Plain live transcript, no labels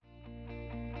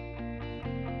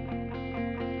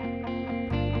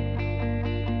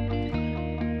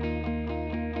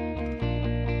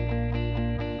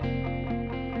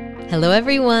Hello,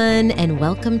 everyone, and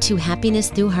welcome to Happiness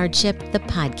Through Hardship, the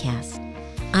podcast.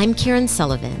 I'm Karen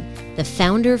Sullivan, the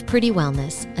founder of Pretty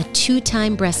Wellness, a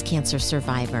 2-time breast cancer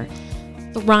survivor,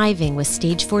 thriving with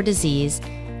stage 4 disease,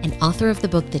 and author of the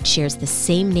book that shares the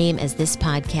same name as this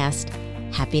podcast,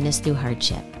 Happiness Through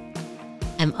Hardship.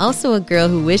 I'm also a girl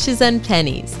who wishes on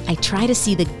pennies. I try to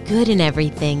see the good in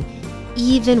everything,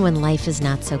 even when life is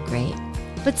not so great.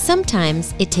 But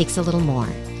sometimes it takes a little more.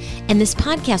 And this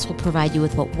podcast will provide you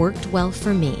with what worked well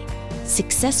for me,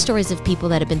 success stories of people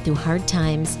that have been through hard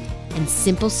times, and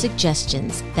simple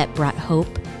suggestions that brought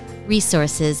hope,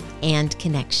 resources, and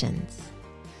connections.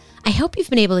 I hope you've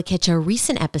been able to catch our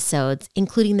recent episodes,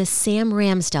 including the Sam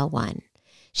Ramsdell one.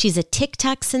 She's a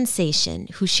TikTok sensation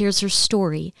who shares her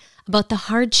story about the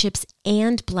hardships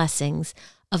and blessings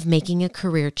of making a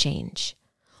career change.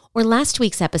 Or last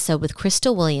week's episode with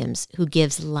Crystal Williams, who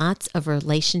gives lots of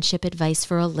relationship advice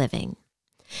for a living.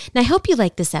 Now, I hope you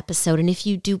like this episode, and if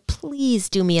you do, please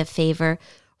do me a favor,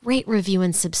 rate, review,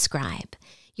 and subscribe.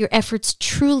 Your efforts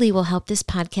truly will help this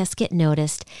podcast get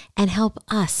noticed and help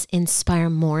us inspire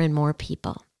more and more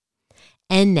people.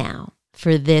 And now,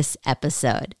 for this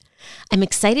episode, I'm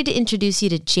excited to introduce you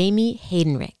to Jamie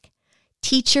Haydenrick,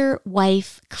 teacher,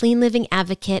 wife, clean living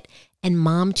advocate, and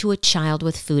mom to a child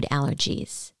with food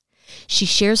allergies. She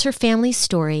shares her family's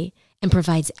story and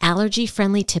provides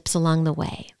allergy-friendly tips along the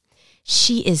way.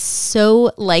 She is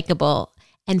so likable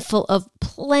and full of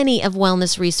plenty of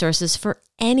wellness resources for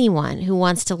anyone who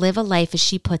wants to live a life, as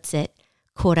she puts it,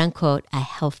 quote unquote, a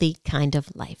healthy kind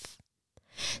of life.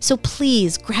 So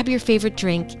please grab your favorite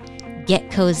drink, get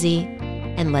cozy,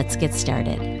 and let's get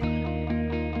started.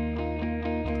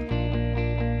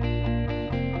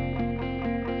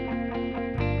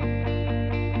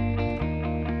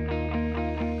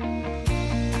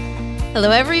 Hello,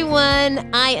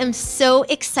 everyone. I am so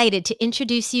excited to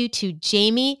introduce you to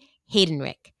Jamie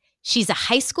Haydenrick. She's a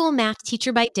high school math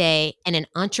teacher by day and an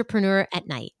entrepreneur at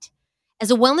night. As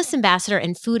a wellness ambassador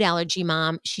and food allergy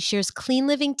mom, she shares clean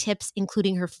living tips,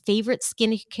 including her favorite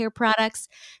skincare products,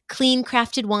 clean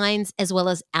crafted wines, as well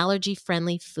as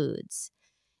allergy-friendly foods.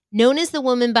 Known as the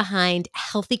woman behind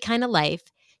Healthy Kind of Life,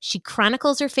 she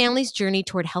chronicles her family's journey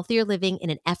toward healthier living in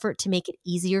an effort to make it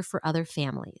easier for other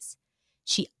families.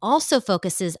 She also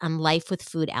focuses on life with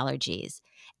food allergies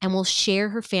and will share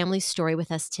her family's story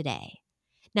with us today.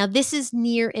 Now, this is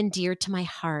near and dear to my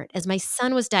heart, as my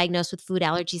son was diagnosed with food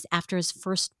allergies after his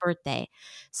first birthday.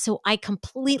 So I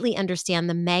completely understand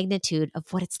the magnitude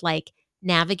of what it's like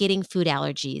navigating food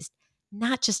allergies,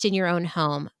 not just in your own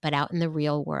home, but out in the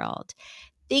real world.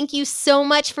 Thank you so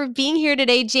much for being here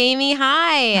today, Jamie.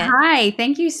 Hi. Hi.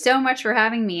 Thank you so much for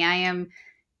having me. I am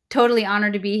totally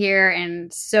honored to be here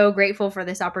and so grateful for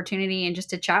this opportunity and just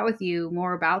to chat with you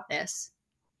more about this.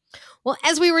 Well,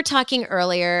 as we were talking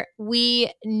earlier,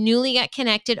 we newly got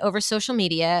connected over social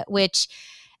media, which,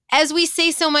 as we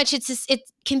say so much, it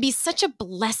can be such a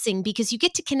blessing because you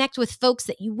get to connect with folks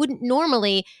that you wouldn't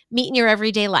normally meet in your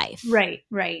everyday life. Right.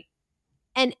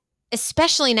 And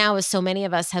especially now, as so many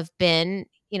of us have been,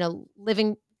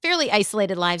 living fairly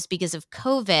isolated lives because of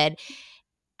COVID,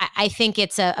 I think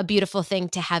it's a beautiful thing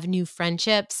to have new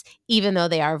friendships, even though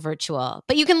they are virtual.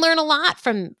 But you can learn a lot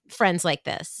from friends like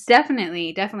this.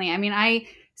 Definitely. I mean,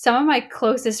 some of my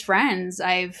closest friends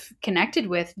I've connected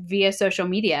with via social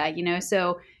media,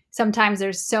 so sometimes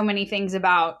there's so many things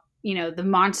about, the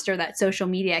monster that social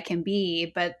media can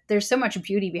be, but there's so much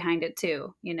beauty behind it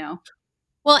too,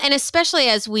 Well, and especially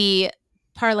as we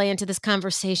parlay into this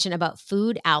conversation about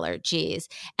food allergies.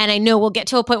 And I know we'll get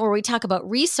to a point where we talk about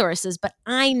resources, but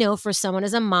I know for someone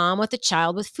as a mom with a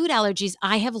child with food allergies,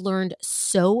 I have learned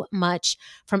so much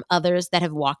from others that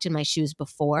have walked in my shoes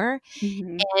before.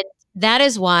 Mm-hmm. And that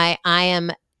is why I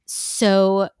am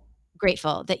so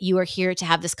grateful that you are here to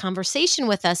have this conversation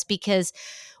with us, because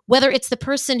whether it's the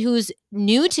person who's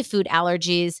new to food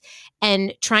allergies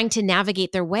and trying to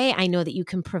navigate their way, I know that you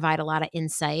can provide a lot of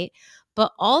insight.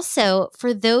 But also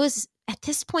for those at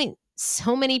this point,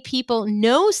 so many people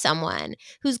know someone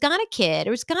who's got a kid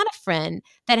or who's got a friend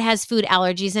that has food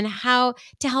allergies and how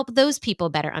to help those people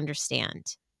better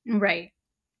understand. Right.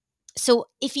 So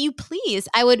if you please,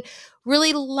 I would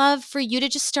really love for you to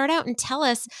just start out and tell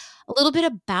us a little bit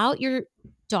about your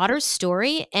daughter's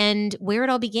story and where it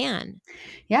all began.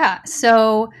 Yeah.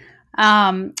 So,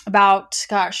 about,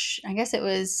 I guess it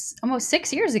was almost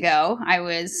 6 years ago, I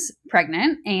was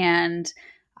pregnant and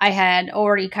I had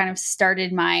already kind of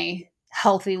started my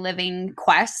healthy living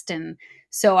quest. And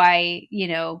so I,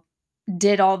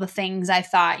 did all the things I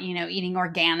thought, eating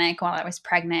organic while I was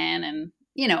pregnant and,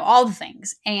 all the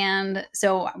things. And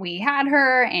so we had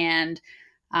her and,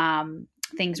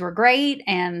 things were great.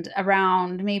 And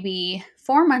around maybe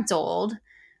 4 months old,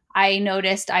 I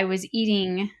noticed I was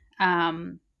eating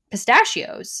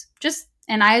pistachios,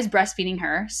 and I was breastfeeding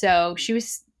her. So she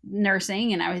was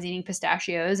nursing and I was eating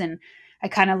pistachios, and I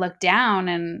kind of looked down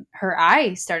and her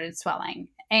eye started swelling.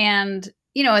 And,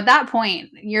 at that point,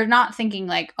 you're not thinking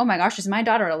like, oh my gosh, is my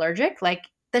daughter allergic? Like,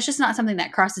 that's just not something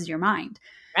that crosses your mind.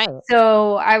 Right.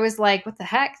 So I was like, what the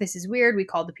heck? This is weird. We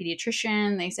called the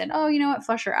pediatrician. They said, oh, you know what?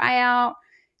 Flush her eye out.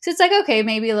 So it's like, okay,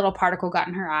 maybe a little particle got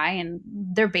in her eye, and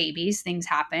they're babies. Things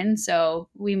happen. So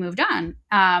we moved on.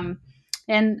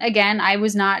 And again, I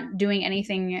was not doing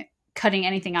anything, cutting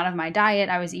anything out of my diet.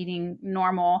 I was eating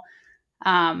normal,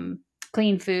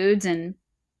 clean foods and,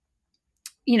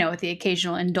 with the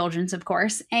occasional indulgence, of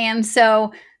course. And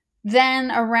so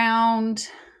then around,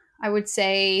 I would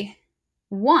say,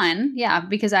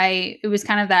 because it was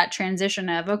kind of that transition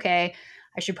of, okay,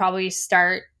 I should probably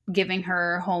start giving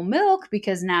her whole milk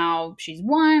because now she's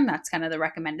 1. That's kind of the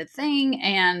recommended thing.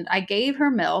 And I gave her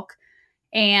milk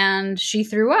and she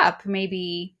threw up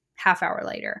maybe half hour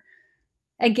later.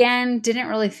 Again, didn't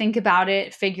really think about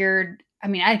it. Figured, I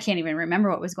can't even remember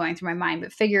what was going through my mind,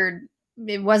 but figured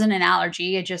it wasn't an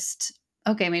allergy. It just,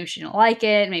 okay, maybe she didn't like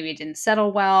it. Maybe it didn't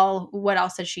settle well. What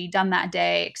else had she done that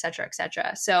day, et cetera, et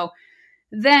cetera. So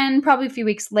then probably a few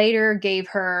weeks later, gave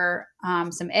her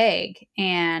some egg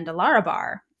and a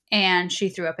Larabar, and she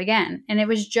threw up again. And it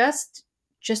was just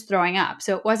throwing up.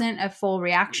 So it wasn't a full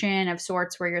reaction of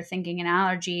sorts where you're thinking an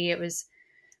allergy. It was,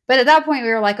 but at that point we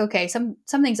were like, okay,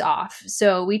 something's off.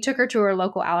 So we took her to her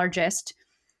local allergist,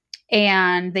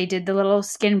 and they did the little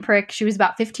skin prick. She was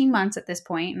about 15 months at this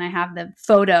point, and I have the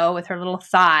photo with her little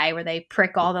thigh where they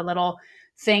prick all the little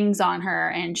things on her,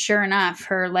 and sure enough,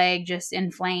 her leg just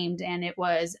inflamed, and it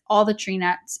was all the tree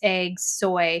nuts, eggs,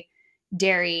 soy,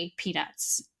 dairy,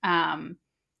 peanuts.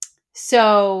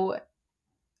 So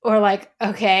we're like,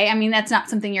 okay, that's not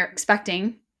something you're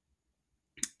expecting.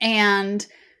 And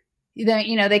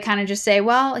then, they kind of just say,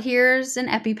 well, here's an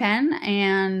EpiPen,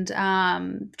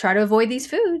 and try to avoid these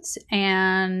foods,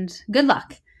 and good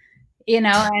luck, and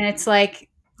it's like,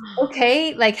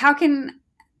 okay, like how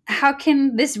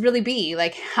can this really be?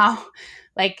 Like,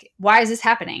 why is this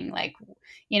happening? Like,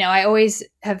 I always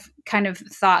have kind of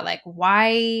thought, like,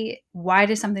 why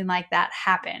does something like that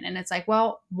happen? And it's like,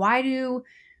 well, why do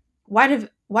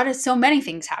so many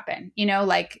things happen?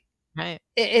 Like, right.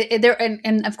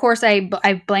 And of course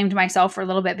I blamed myself for a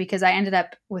little bit because I ended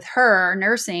up with her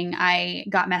nursing. I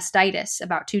got mastitis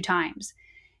about 2 times,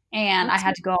 and I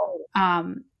had to go,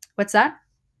 what's that?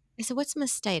 I said, what's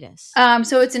mastitis?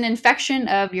 So it's an infection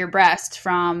of your breast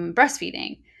from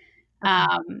breastfeeding. Okay.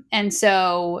 And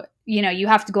so, you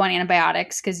have to go on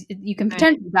antibiotics because you can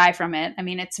potentially die from it.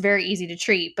 It's very easy to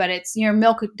treat, but it's your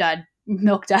milk duct.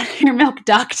 Your milk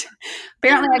duct.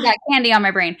 Apparently I got candy on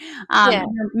my brain.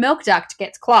 Your milk duct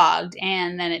gets clogged,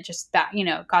 and then it just,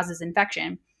 causes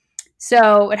infection.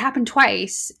 So it happened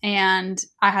twice, and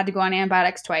I had to go on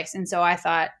antibiotics twice. And so I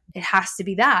thought, it has to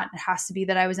be that. It has to be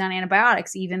that I was on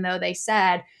antibiotics, even though they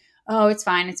said, oh, it's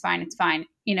fine, it's fine, it's fine.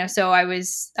 So I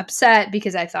was upset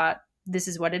because I thought, this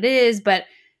is what it is. But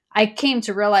I came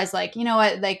to realize, like, you know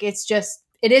what, like, it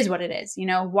is what it is.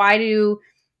 Why do,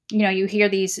 you hear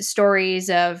these stories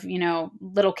of,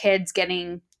 little kids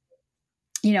getting,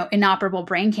 inoperable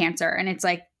brain cancer. And it's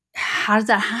like, how does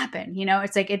that happen?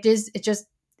 It's like, it is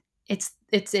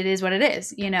what it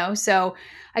is, So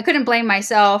I couldn't blame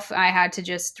myself. I had to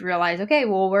just realize, okay,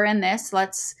 well, we're in this.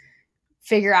 Let's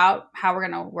figure out how we're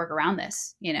going to work around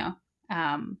this,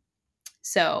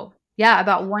 So yeah,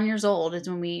 about 1 year old is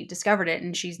when we discovered it,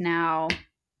 and she's now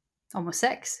almost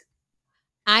 6.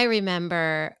 I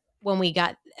remember when we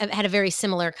had a very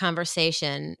similar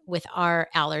conversation with our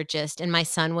allergist, and my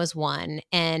son was 1,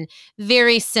 and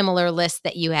very similar list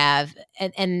that you have.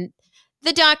 And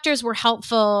the doctors were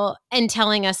helpful in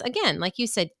telling us, again, like you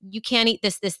said, you can't eat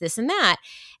this, this, this, and that.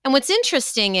 And what's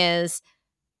interesting is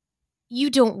you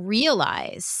don't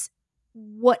realize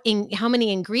how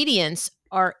many ingredients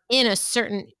are in a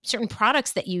certain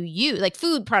products that you use, like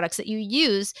food products that you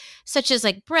use, such as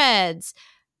like breads,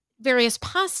 various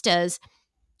pastas.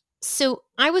 So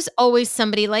I was always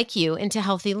somebody like you into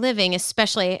healthy living,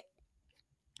 especially,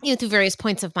 through various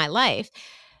points of my life.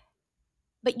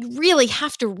 But you really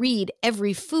have to read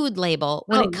every food label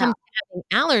when it comes to having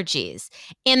allergies,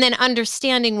 and then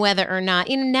understanding whether or not,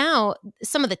 now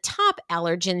some of the top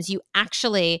allergens you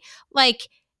actually, like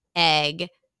egg,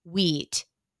 wheat,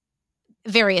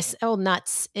 various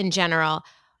nuts in general,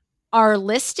 are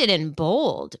listed in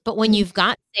bold. But when you've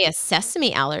got, say, a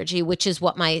sesame allergy, which is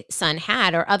what my son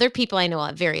had, or other people I know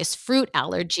have various fruit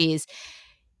allergies,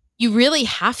 you really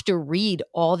have to read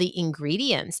all the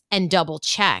ingredients and double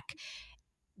check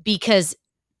because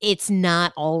it's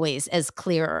not always as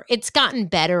clear. It's gotten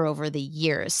better over the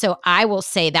years. So I will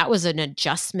say that was an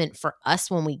adjustment for us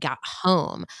when we got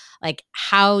home. Like,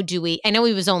 how do we, I know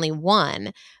he was only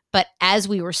one, but as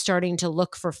we were starting to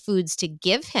look for foods to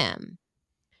give him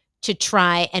to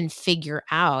try and figure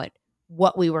out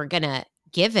what we were going to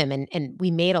give him. And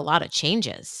we made a lot of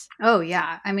changes. Oh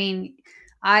yeah. I mean,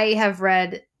 I have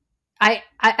read,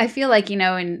 I feel like,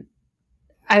 and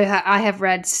I have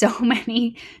read so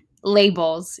many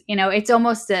labels, it's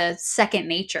almost a second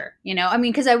nature, I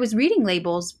mean, because I was reading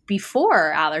labels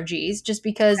before allergies just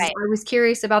because Right. I was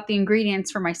curious about the ingredients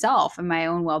for myself and my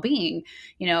own well-being,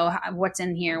 what's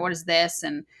in here, what is this?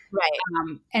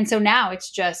 Right. And so now it's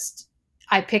just,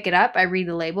 I pick it up, I read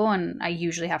the label, and I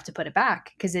usually have to put it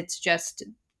back because it's just,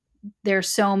 there's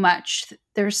so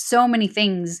many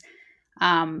things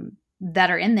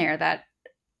that are in there that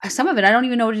some of it I don't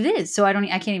even know what it is, so I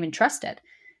can't even trust it,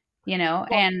 Well,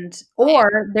 and right.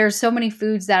 or there's so many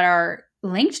foods that are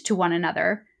linked to one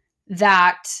another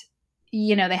that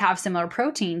they have similar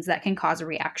proteins that can cause a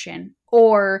reaction,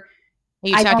 or Are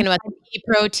you I talking don't. about the pea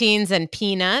proteins and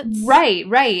peanuts? Right,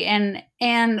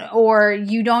 and or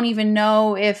you don't even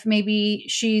know if maybe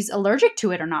she's allergic to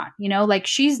it or not, like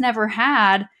she's never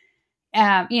had.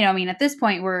 I mean, at this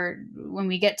point, when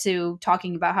we get to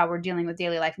talking about how we're dealing with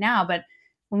daily life now, but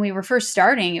when we were first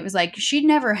starting, it was like she'd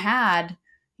never had,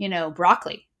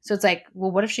 broccoli. So it's like,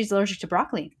 well, what if she's allergic to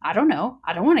broccoli? I don't know.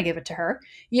 I don't want to give it to her,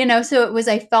 So it was,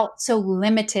 I felt so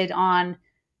limited on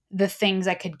the things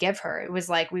I could give her. It was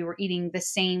like we were eating the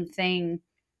same thing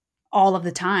all of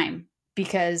the time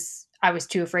because I was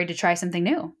too afraid to try something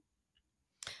new.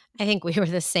 I think we were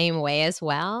the same way as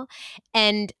well.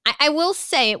 And I will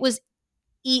say it was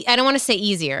I don't wanna say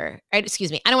easier,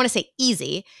 excuse me, I don't wanna say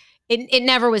easy. It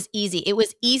never was easy. It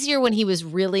was easier when he was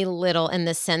really little in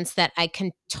the sense that I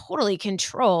totally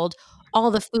controlled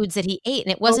all the foods that he ate,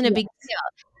 and it Oh, wasn't a big yes.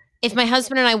 deal. If my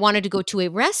husband and I wanted to go to a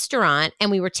restaurant and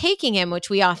we were taking him, which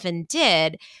we often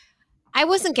did, I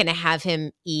wasn't gonna have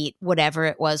him eat whatever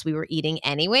it was we were eating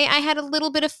anyway. I had a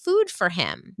little bit of food for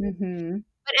him. Mm-hmm.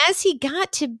 But as he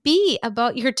got to be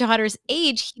about your daughter's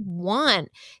age, he'd want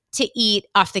to eat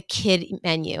off the kid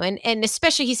menu, and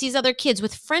especially he sees other kids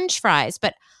with french fries,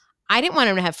 but I didn't want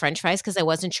him to have french fries because I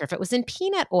wasn't sure if it was in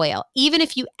peanut oil. Even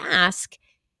if you ask,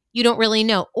 you don't really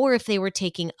know, or if they were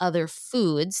taking other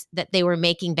foods that they were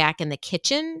making back in the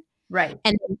kitchen Right.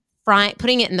 and then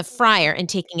putting it in the fryer and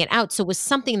taking it out, so it was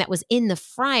something that was in the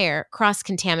fryer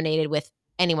cross-contaminated with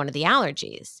any one of the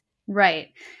allergies. Right.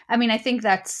 I mean, I think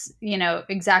that's,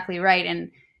 exactly right.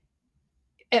 And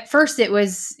at first it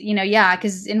was, yeah,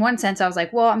 because in one sense I was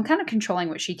like, well, I'm kind of controlling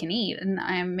what she can eat and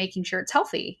I'm making sure it's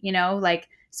healthy, like,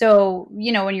 so,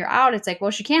 when you're out, it's like, well,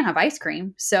 she can't have ice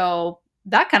cream. So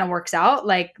that kind of works out.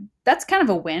 Like, that's kind of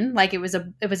a win. Like it was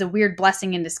a weird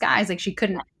blessing in disguise. Like she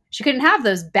couldn't have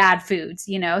those bad foods,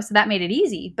 so that made it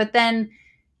easy. But then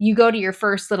you go to your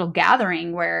first little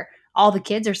gathering where all the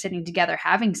kids are sitting together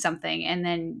having something and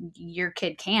then your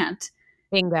kid can't,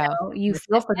 Bingo. you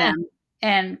feel for Yeah. them.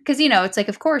 And because, it's like,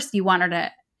 of course you want her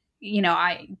to,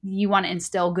 you want to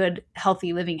instill good,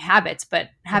 healthy living habits, but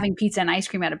having pizza and ice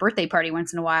cream at a birthday party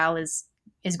once in a while is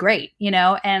great,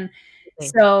 And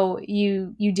so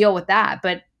you deal with that.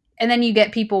 But, and then you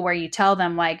get people where you tell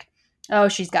them like, oh,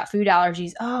 she's got food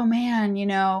allergies. Oh man,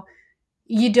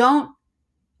 you don't,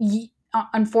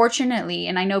 unfortunately,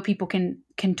 and I know people can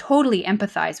totally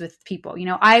empathize with people.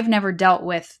 I've never dealt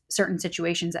with certain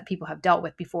situations that people have dealt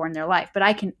with before in their life, but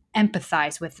I can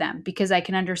empathize with them because I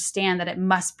can understand that it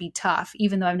must be tough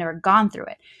even though I've never gone through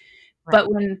it. Right.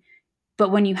 But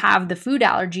when you have the food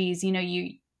allergies,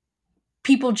 you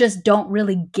people just don't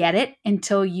really get it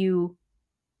until you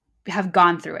have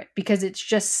gone through it because it's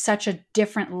just such a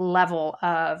different level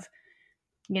of,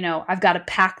 I've got to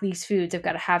pack these foods. I've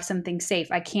got to have something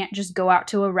safe. I can't just go out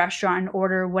to a restaurant and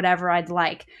order whatever I'd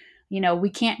like. We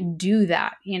can't do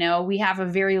that. We have a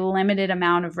very limited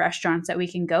amount of restaurants that we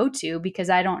can go to because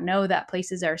I don't know that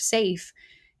places are safe.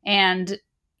 And,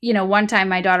 one time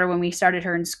my daughter, when we started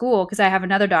her in school, because I have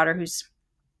another daughter who's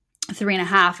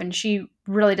 3.5 and she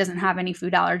really doesn't have any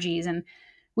food allergies. And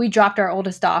we dropped our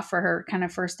oldest off for her kind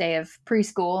of first day of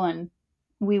preschool. And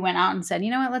we went out and said,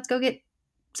 you know what, let's go get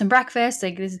some breakfast,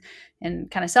 like this, and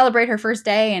kind of celebrate her first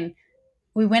day. And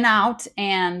we went out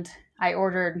and I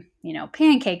ordered,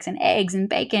 pancakes and eggs and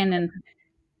bacon, and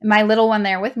my little one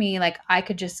there with me, like I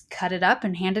could just cut it up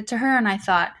and hand it to her. And I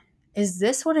thought, is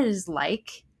this what it is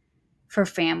like for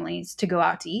families to go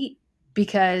out to eat?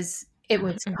 Because it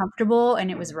was comfortable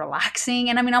and it was relaxing.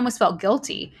 And I mean, I almost felt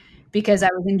guilty because I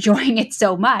was enjoying it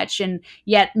so much, and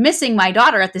yet missing my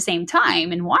daughter at the same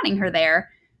time and wanting her there,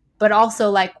 but also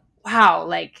like, wow,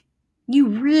 like you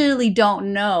really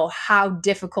don't know how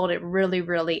difficult it really,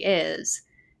 really is,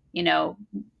 you know,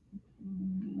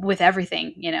 with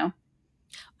everything, you know.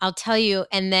 I'll tell you,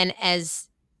 and then as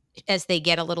they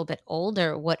get a little bit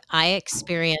older, what I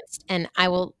experienced, and I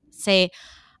will say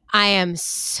I am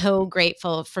so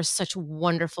grateful for such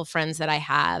wonderful friends that I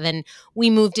have. And we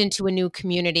moved into a new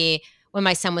community when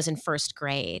my son was in first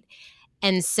grade.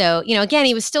 And so, again,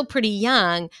 he was still pretty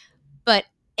young, but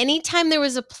anytime there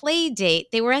was a play date,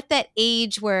 they were at that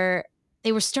age where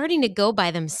they were starting to go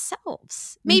by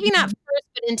themselves. Maybe not Mhm. first,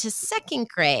 but into second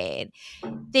grade.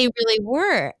 They really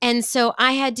were. And so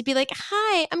I had to be like,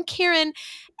 "Hi, I'm Karen,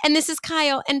 and this is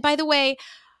Kyle. And by the way,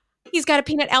 he's got a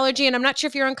peanut allergy, and I'm not sure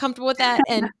if you're uncomfortable with that."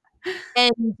 And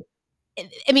I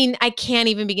mean, I can't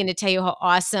even begin to tell you how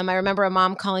awesome. I remember a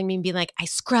mom calling me and being like, "I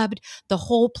scrubbed the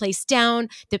whole place down.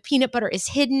 The peanut butter is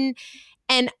hidden."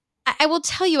 And I will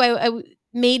tell you,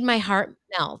 made my heart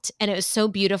melt, and it was so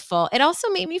beautiful. It also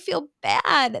made me feel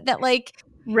bad that, like,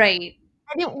 Right.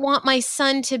 I didn't want my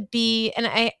son to be,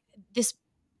 and this,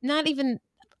 not even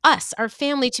us, our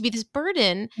family, to be this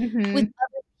burden with Mhm.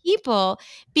 other people,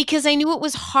 because I knew it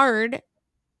was hard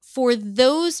for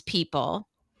those people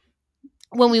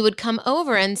when we would come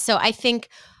over. And so I think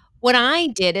what I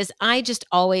did is I just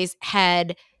always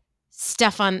had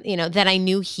stuff on, that I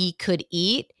knew he could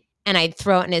eat, and I'd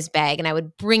throw it in his bag, and I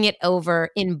would bring it over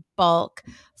in bulk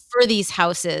for these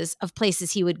houses of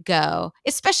places he would go,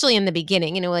 especially in the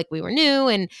beginning, like we were new,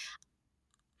 and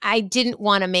I didn't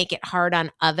wanna make it hard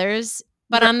on others,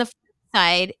 but on the flip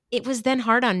side, it was then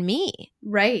hard on me.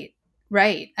 Right.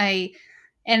 Right. I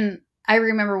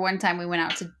remember one time we went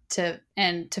out to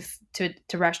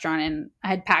restaurant, and I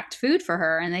had packed food for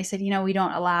her, and they said, we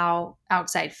don't allow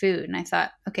outside food. And I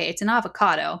thought, okay, it's an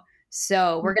avocado,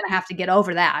 so we're gonna have to get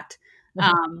over that.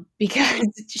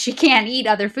 Because she can't eat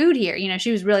other food here.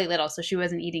 She was really little, so she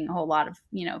wasn't eating a whole lot of,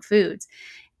 foods.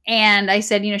 And I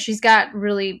said, she's got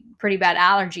really pretty bad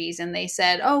allergies. And they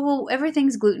said, oh, well,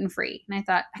 everything's gluten free. And I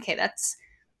thought, okay, that's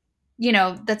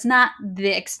not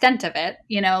the extent of it.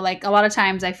 Like a lot of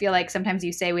times I feel like sometimes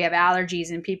you say we have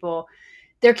allergies, and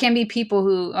there can be people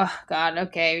who, oh God,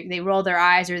 okay, they roll their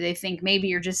eyes, or they think maybe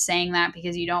you're just saying that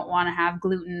because you don't want to have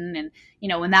gluten. And,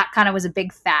 when that kind of was a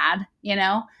big fad,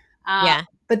 uh, Yeah.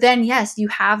 but then, yes, you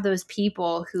have those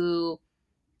people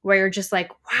where you're just like,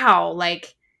 wow,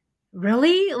 like,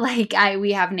 really? Like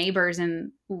we have neighbors,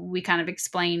 and we kind of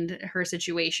explained her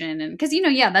situation, and because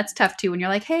yeah, that's tough too when you're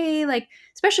like, hey, like,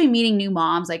 especially meeting new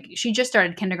moms. Like she just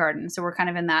started kindergarten, so we're kind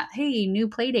of in that, hey, new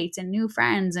play dates and new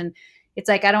friends. And it's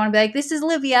like, I don't want to be like, this is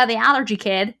Livia, the allergy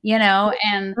kid, Uh-huh.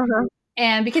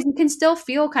 and because you can still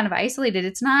feel kind of isolated.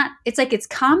 It's like it's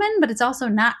common, but it's also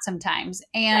not sometimes.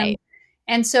 and Right.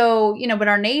 and so, but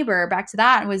our neighbor, back to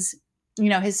that, was,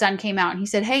 his son came out and he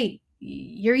said, hey,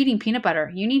 you're eating peanut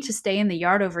butter. You need to stay in the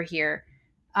yard over here.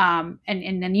 And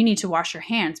then you need to wash your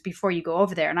hands before you go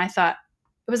over there. And I thought,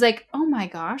 it was like, oh my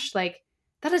gosh, like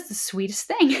that is the sweetest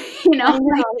thing, I like, know.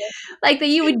 that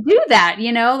you would do that,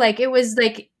 like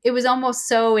it was almost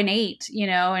so innate,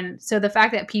 and so the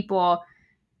fact that people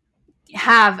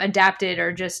have adapted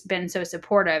or just been so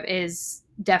supportive is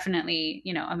definitely,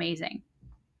 amazing.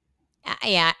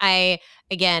 Yeah, I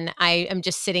am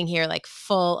just sitting here, like,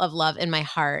 full of love in my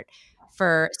heart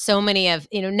for so many of,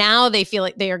 now they feel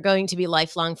like they are going to be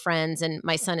lifelong friends, and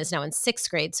my son is now in 6th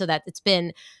grade, so that it's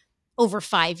been over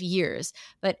 5 years,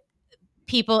 but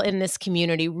people in this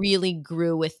community really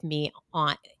grew with me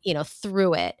on,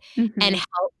 through it, and Hmm.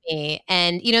 helped me.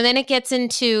 And, then it gets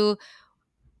into,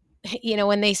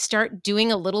 when they start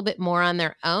doing a little bit more on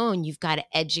their own, you've got to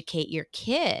educate your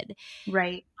kid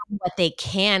Right. on what they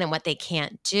can and what they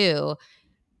can't do.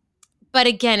 But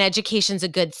again, education's a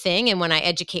good thing, and when I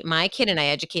educate my kid and I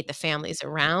educate the families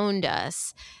around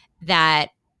us, that,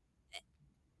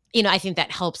 I think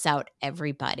that helps out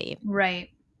everybody. Right.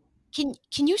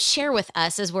 Can you share with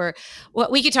us, as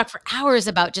we could talk for hours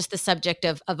about just the subject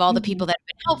of all the Hmm. people that have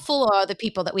been helpful, or the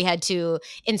people that we had to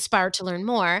inspire to learn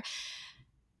more.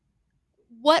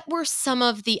 What were some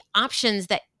of the options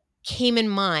that came in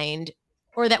mind,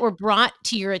 or that were brought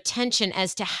to your attention,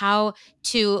 as to how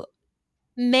to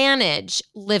manage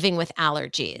living with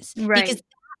allergies? Because Right. that,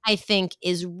 I think,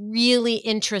 is really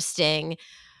interesting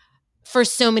for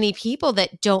so many people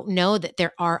that don't know that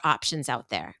there are options out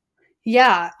there.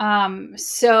 Yeah.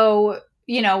 So,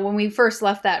 when we first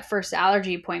left that first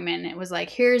allergy appointment, it was like,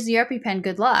 here's the EpiPen,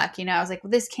 good luck. I was like,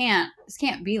 well, this can't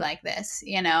be like this,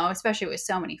 especially with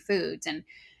so many foods. And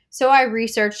So I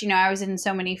researched, I was in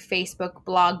so many Facebook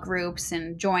blog groups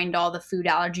and joined all the food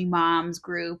allergy moms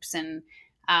groups,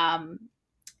 um,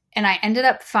 and I ended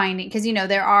up finding, because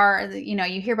there are,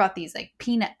 you hear about these like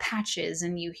peanut patches,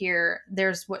 and you hear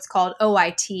there's what's called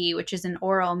OIT, which is an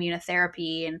oral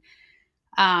immunotherapy,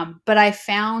 and but I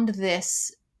found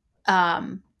this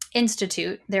um,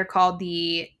 institute. They're called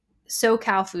the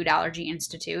SoCal Food Allergy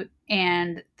Institute,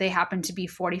 and they happen to be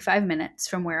 45 minutes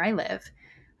from where I live,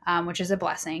 which is a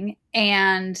blessing.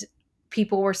 And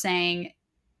people were saying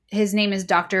his name is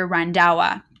Dr.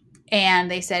 Randawa,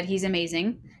 and they said he's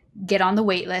amazing. Get on the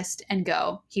wait list and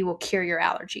go. He will cure your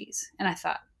allergies. And I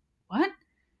thought, what?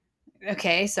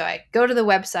 Okay, so I go to the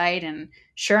website, and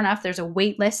sure enough, there's a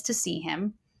wait list to see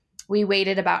him. We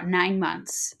waited about 9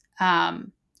 months.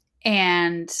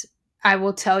 And I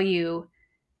will tell you,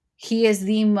 he is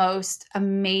the most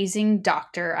amazing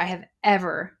doctor I have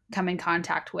ever come in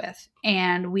contact with.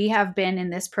 And we have been in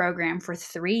this program for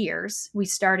 3 years. We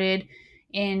started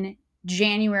in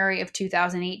January of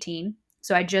 2018.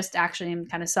 So I just actually am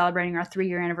kind of celebrating our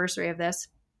 3-year anniversary of this.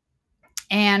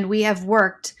 And we have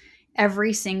worked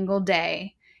every single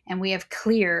day, and we have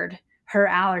cleared her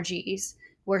allergies,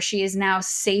 where she is now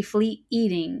safely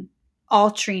eating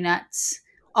all tree nuts,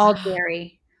 all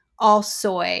dairy, all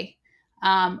soy,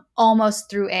 almost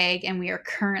through egg, and we are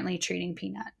currently treating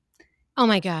peanut. Oh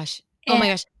my gosh. Oh And my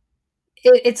gosh.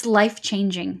 it's life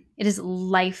changing. It is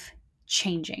life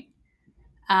changing.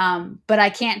 But I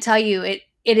can't tell you,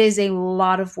 it is a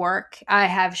lot of work. I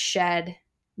have shed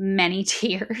many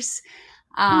tears.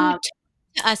 Talk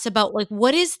to us about like,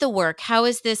 what is the work? How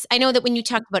is this? I know that when you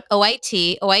talk about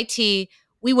OIT,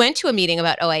 we went to a meeting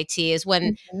about OIT is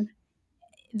when Mhm.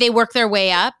 they work their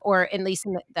way up, or at least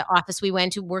in the office we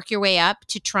went to, work your way up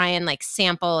to try and like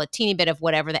sample a teeny bit of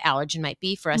whatever the allergen might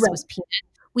be. For us, it Right. was peanut.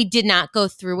 We did not go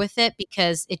through with it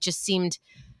because it just seemed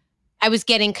I was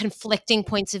getting conflicting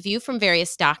points of view from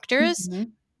various doctors.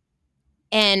 Mhm.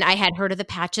 And I had heard of the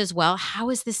patch as well. How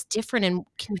is this different? And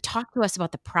can you talk to us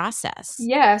about the process?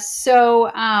 Yes.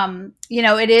 So,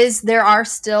 there are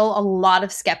still a lot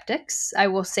of skeptics. I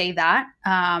will say that.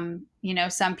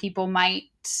 Some people might,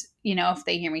 if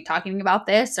they hear me talking about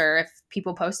this, or if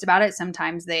people post about it,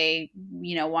 sometimes they,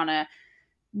 want to,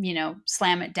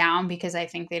 slam it down because I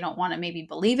think they don't want to maybe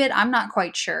believe it. I'm not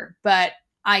quite sure, but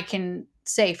I can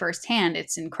say firsthand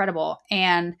it's incredible.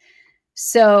 And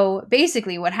so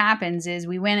basically, what happens is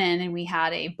we went in and we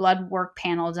had a blood work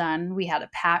panel done. We had a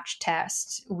patch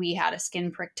test. We had a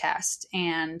skin prick test.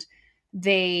 And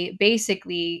they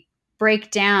basically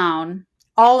break down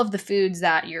all of the foods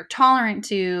that you're tolerant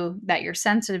to, that you're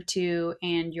sensitive to,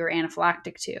 and you're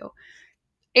anaphylactic to.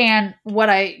 And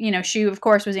she, of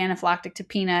course, was anaphylactic to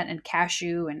peanut and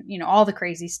cashew and, all the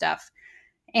crazy stuff.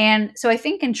 And so I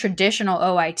think in traditional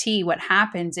OIT, what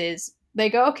happens is they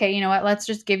go, okay, you know what, let's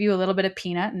just give you a little bit of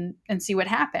peanut and see what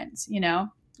happens, Well,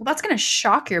 that's going to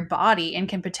shock your body and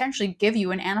can potentially give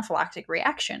you an anaphylactic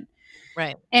reaction.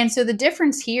 Right. And so the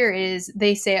difference here is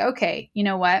they say, okay, you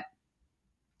know what,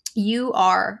 you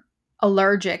are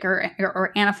allergic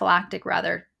or anaphylactic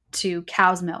rather to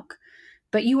cow's milk,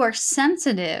 but you are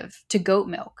sensitive to goat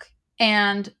milk.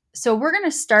 And so we're going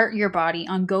to start your body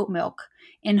on goat milk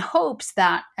in hopes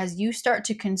that as you start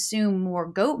to consume more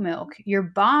goat milk, your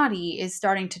body is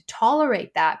starting to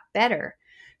tolerate that better.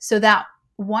 So that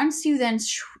once you then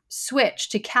switch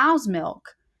to cow's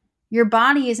milk, your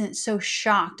body isn't so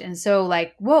shocked and so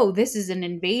like, whoa, this is an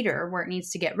invader where it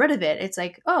needs to get rid of it. It's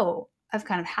like, oh, I've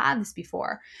kind of had this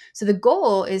before. So the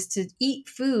goal is to eat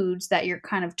foods that you're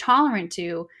kind of tolerant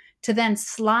to then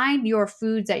slide your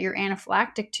foods that you're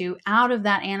anaphylactic to out of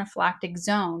that anaphylactic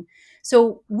zone.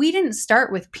 So we didn't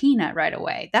start with peanut right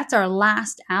away. That's our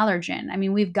last allergen. I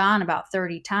mean, we've gone about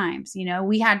 30 times.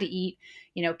 We had to eat,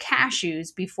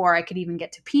 cashews before I could even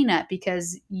get to peanut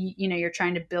because, you're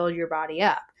trying to build your body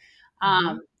up.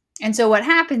 Mm-hmm. And so what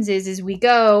happens is we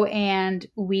go and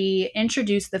we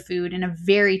introduce the food in a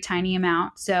very tiny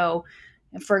amount. So,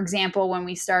 for example, when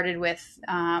we started with,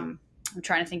 I'm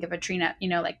trying to think of a tree nut,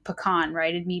 like pecan,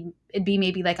 right? It'd be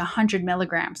maybe like 100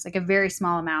 milligrams, like a very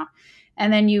small amount.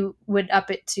 And then you would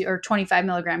up it to, or 25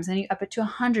 milligrams, and you up it to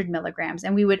 100 milligrams.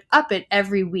 And we would up it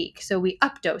every week. So we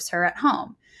updose her at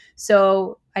home.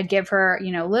 So I'd give her,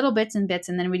 little bits and bits,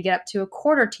 and then we'd get up to a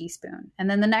quarter teaspoon. And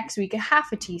then the next week, a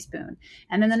half a teaspoon.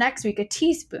 And then the next week, a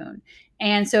teaspoon.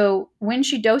 And so when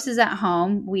she doses at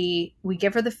home, we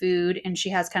give her the food, and she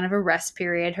has kind of a rest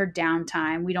period, her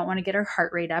downtime. We don't want to get her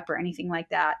heart rate up or anything like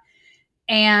that.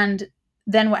 And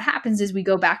then what happens is we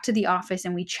go back to the office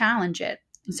and we challenge it.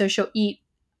 And so she'll eat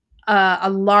a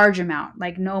large amount,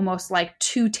 like almost like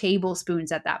 2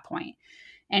 tablespoons at that point.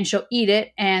 and she'll eat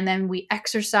it. And then we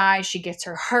exercise, she gets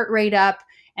her heart rate up,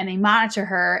 and they monitor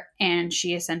her, and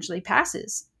she essentially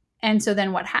passes. And so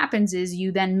then what happens is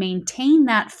you then maintain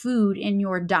that food in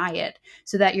your diet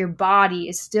so that your body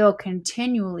is still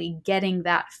continually getting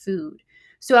that food.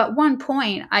 So at one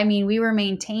point, I mean, we were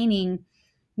maintaining,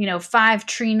 5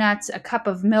 tree nuts, a cup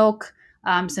of milk,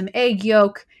 some egg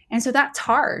yolk. And so that's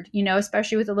hard,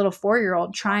 especially with a little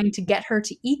 4-year-old, trying to get her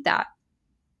to eat that.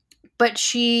 But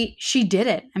she did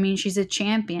it. I mean, she's a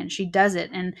champion. She does it.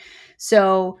 And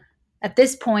so at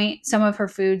this point, some of her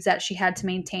foods that she had to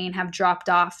maintain have dropped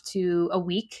off to a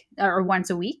week or once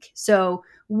a week. So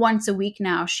once a week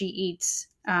now, she eats,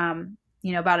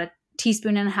 about a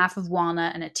teaspoon and a half of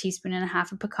walnut and a teaspoon and a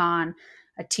half of pecan,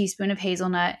 a teaspoon of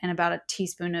hazelnut, and about a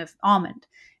teaspoon of almond.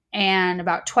 And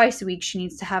about twice a week, she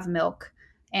needs to have milk.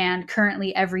 And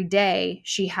currently, every day,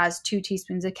 she has 2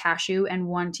 teaspoons of cashew and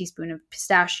 1 teaspoon of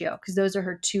pistachio, because those are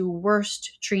her 2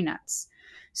 worst tree nuts.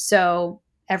 So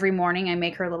every morning, I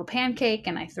make her a little pancake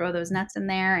and I throw those nuts in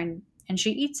there, and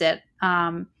she eats it.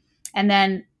 And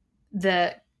then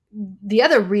the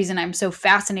other reason I'm so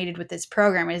fascinated with this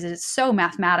program is it's so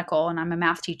mathematical, and I'm a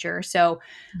math teacher. So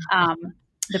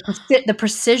the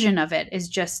precision of it is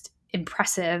just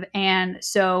impressive. And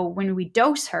so when we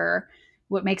dose her,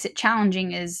 what makes it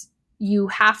challenging is you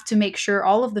have to make sure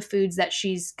all of the foods that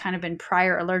she's kind of been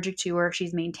prior allergic to or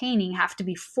she's maintaining have to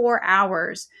be 4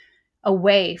 hours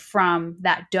away from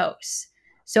that dose.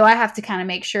 So I have to kind of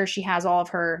make sure she has all of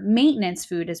her maintenance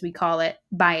food, as we call it,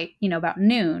 by, about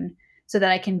noon, so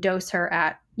that I can dose her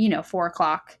at, 4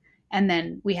 o'clock. And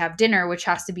then we have dinner, which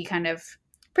has to be kind of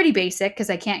pretty basic because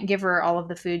I can't give her all of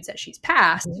the foods that she's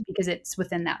passed because it's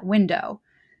within that window.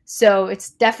 So it's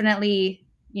definitely,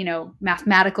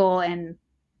 mathematical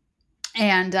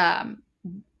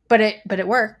but it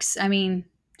works. I mean,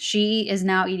 she is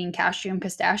now eating cashew and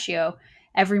pistachio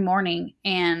every morning,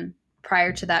 and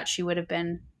prior to that, she would have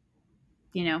been,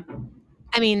 I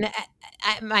mean,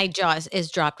 my jaw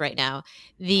is dropped right now.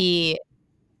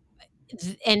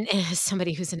 And as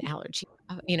somebody who's an allergy,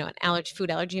 food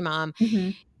allergy mom,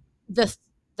 mm-hmm. the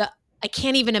I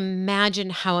can't even imagine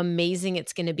how amazing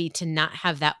it's going to be to not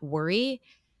have that worry.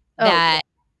 That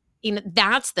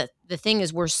that's the thing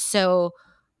is we're so,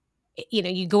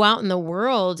 you go out in the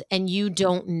world and you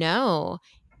don't know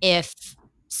if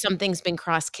something's been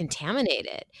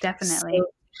cross-contaminated. Definitely. So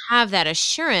have that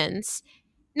assurance,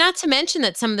 not to mention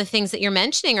that some of the things that you're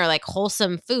mentioning are like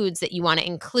wholesome foods that you want to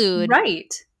include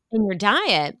right in your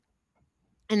diet.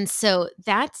 And so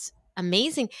that's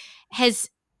amazing.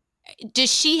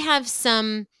 Does she have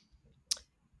some,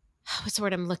 what's the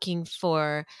word I'm looking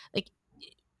for? Like,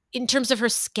 in terms of her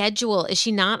schedule, is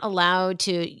she not allowed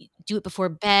to do it before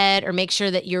bed or make sure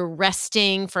that you're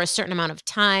resting for a certain amount of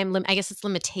time? I guess it's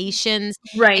limitations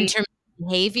in terms of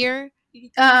behavior.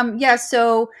 Yeah.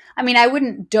 So, I mean, I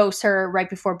wouldn't dose her right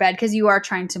before bed because you are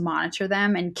trying to monitor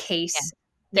them in case.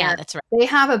 Yeah, that's right. They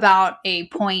have about a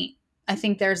point. I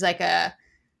think there's like a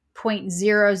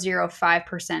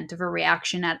 0.005% of a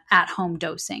reaction at home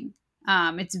dosing.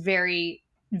 It's very,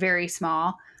 very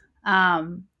small.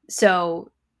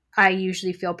 So I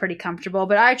usually feel pretty comfortable,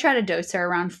 but I try to dose her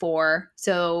around 4.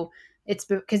 So it's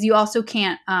because you also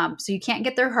can't, so you can't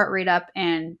get their heart rate up,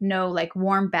 and no like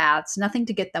warm baths, nothing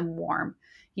to get them warm,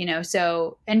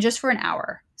 so, and just for an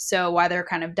hour. So while they're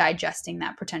kind of digesting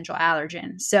that potential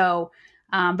allergen. So,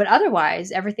 but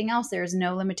otherwise, everything else, there's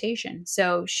no limitation.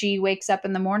 So she wakes up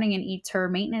in the morning and eats her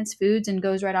maintenance foods and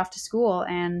goes right off to school,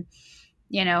 and,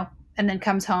 and then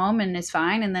comes home and is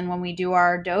fine. And then when we do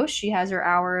our dose, she has her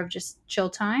hour of just chill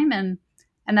time, and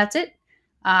that's it.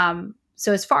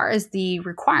 So as far as the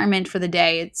requirement for the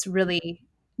day, it's really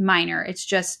minor. It's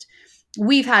just,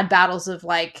 we've had battles of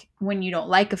like when you don't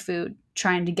like a food,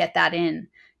 trying to get that in,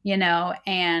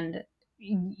 and,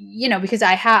 because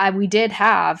we did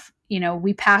have,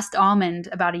 we passed almond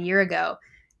about a year ago,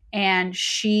 and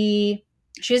she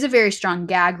has a very strong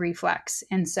gag reflex.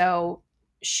 And so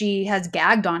she has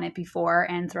gagged on it before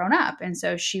and thrown up. And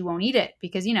so she won't eat it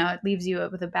because, it leaves you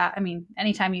with a bad, I mean,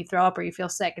 anytime you throw up or you feel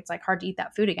sick, it's like hard to eat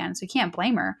that food again. So you can't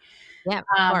blame her. Yeah,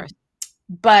 of course.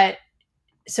 But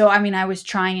so, I mean, I was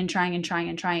trying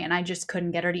and I just couldn't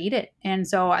get her to eat it. And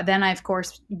so then I, of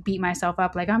course, beat myself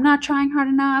up like, I'm not trying hard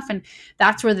enough. And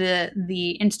that's where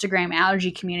the Instagram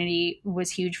allergy community was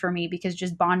huge for me, because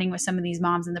just bonding with some of these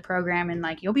moms in the program and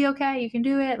like, you'll be okay, you can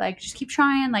do it. Like, just keep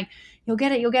trying. Like, you'll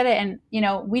get it. And,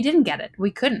 we didn't get it.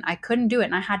 I couldn't do it.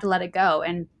 And I had to let it go.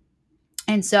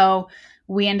 And so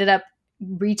we ended up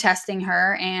retesting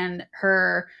her, and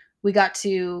we got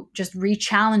to just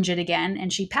re-challenge it again,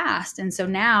 and she passed. And so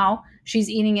now she's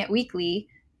eating it weekly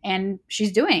and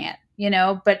she's doing it,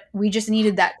 but we just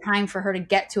needed that time for her to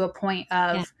get to a point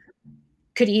Yeah. of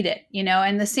could eat it,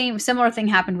 and the similar thing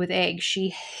happened with eggs. She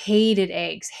hated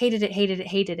eggs, hated it, hated it,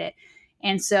 hated it.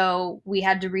 And so we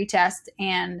had to retest,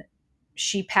 and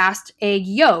she passed egg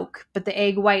yolk, but the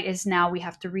egg white is now we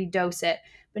have to redose it.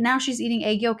 But now she's eating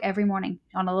egg yolk every morning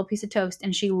on a little piece of toast,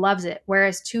 and she loves it.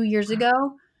 Whereas 2 years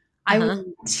ago, I was Uh-huh.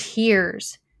 in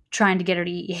tears trying to get her to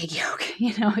eat egg yolk.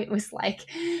 It was like,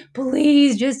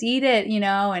 please just eat it,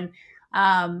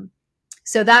 and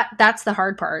so that's the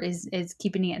hard part is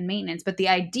keeping it in maintenance. But the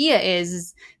idea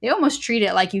is they almost treat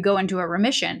it like you go into a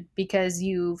remission, because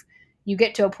you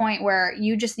get to a point where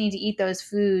you just need to eat those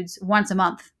foods once a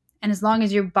month. And as long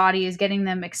as your body is getting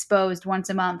them exposed once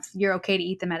a month, you're okay to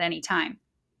eat them at any time.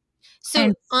 So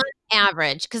And on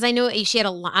average, because I know she had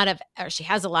a lot of, or she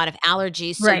has a lot of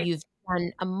allergies, so right, you've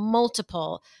done a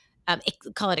multiple,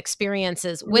 call it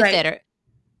experiences with right. it. Or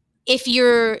if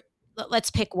you're, let's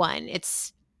pick one.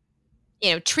 It's,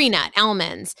 tree nut,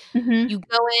 almonds. Hmm. You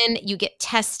go in, you get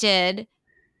tested,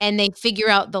 and they figure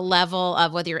out the level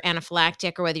of whether you're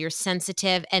anaphylactic or whether you're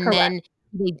sensitive, and Correct. then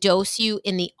they dose you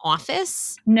in the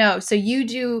office? No, so you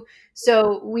do.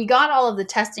 So we got all of the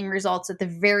testing results at the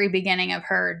very beginning of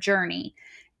her journey.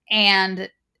 And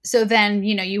so then,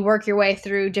 you work your way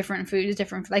through different foods,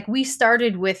 like we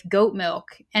started with goat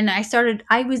milk, and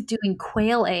I was doing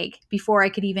quail egg before I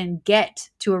could even get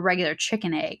to a regular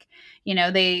chicken egg.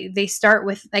 They start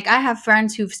with, like, I have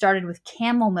friends who've started with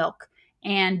camel milk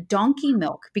and donkey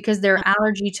milk because their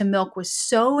allergy to milk was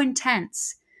so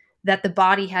intense that the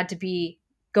body had to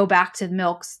go back to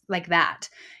milks like that.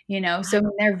 So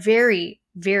they're very,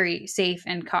 very safe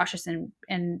and cautious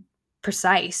and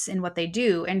precise in what they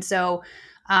do. And so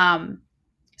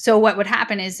what would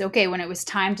happen is, okay, when it was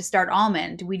time to start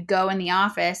almond, we'd go in the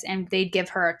office and they'd give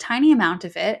her a tiny amount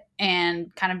of it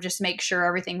and kind of just make sure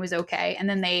everything was okay. And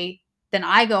then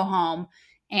I go home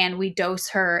and we dose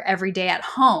her every day at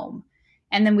home.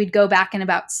 And then we'd go back in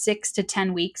about 6 to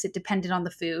 10 weeks. It depended on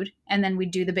the food. And then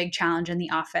we'd do the big challenge in the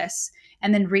office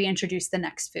and then reintroduce the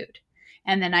next food.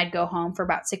 And then I'd go home for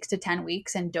about 6 to 10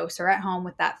 weeks and dose her at home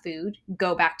with that food,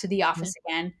 go back to the office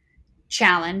again,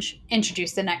 challenge,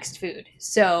 introduce the next food.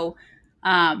 So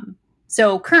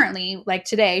currently, like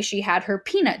today, she had her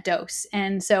peanut dose.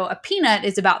 And so a peanut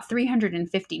is about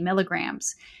 350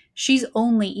 milligrams. She's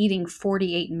only eating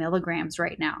 48 milligrams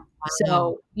right now. Wow.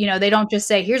 So, they don't just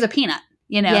say, here's a peanut,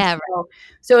 Yeah,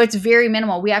 so it's very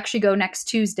minimal. We actually go next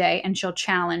Tuesday and she'll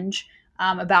challenge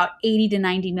about 80 to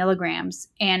 90 milligrams.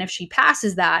 And if she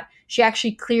passes that, she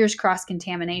actually clears cross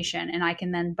contamination, and I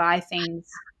can then buy things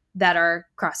that are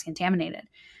cross contaminated.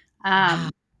 wow.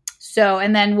 So,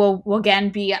 and then we'll again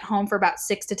be at home for about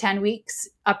 6 to 10 weeks,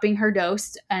 upping her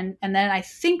dose, and then I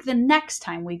think the next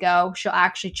time we go, she'll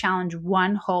actually challenge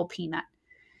one whole peanut,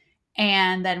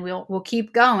 and then we'll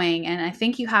keep going. And I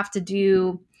think you have to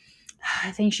do.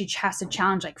 I think she has to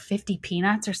challenge like 50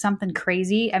 peanuts or something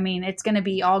crazy. I mean, it's going to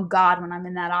be all God when I'm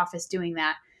in that office doing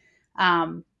that.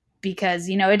 Because,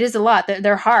 it is a lot.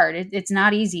 They're hard. It's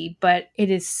not easy, but it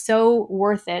is so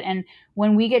worth it. And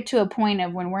when we get to a point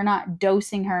of when we're not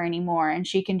dosing her anymore and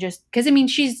she can just, because I mean,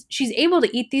 she's able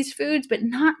to eat these foods, but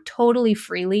not totally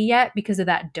freely yet because of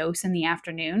that dose in the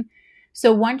afternoon.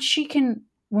 So once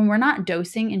when we're not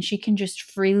dosing and she can just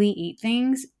freely eat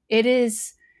things,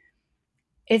 it's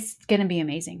going to be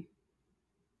amazing.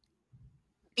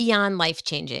 Beyond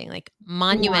life-changing, like Beyond.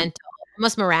 monumental,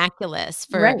 almost miraculous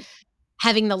for Right.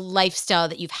 having the lifestyle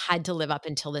that you've had to live up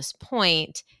until this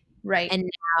point. Right. And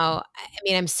now, I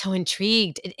mean, I'm so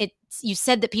intrigued. You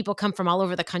said that people come from all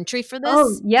over the country for Oh,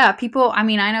 this? yeah. People, I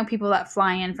mean, I know people that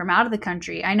fly in from out of the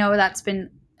country. I know that's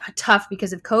been tough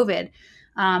because of COVID.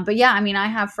 But yeah, I mean, I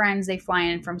have friends, they fly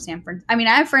in from San Francisco. I mean,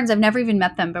 I have friends, I've never even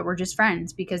met them, but we're just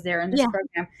friends because they're in this Yeah.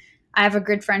 program. I have a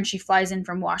good friend, she flies in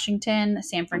from Washington,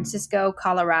 San Francisco,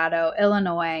 Colorado,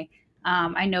 Illinois.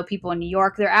 I know people in New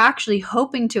York. They're actually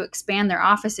hoping to expand their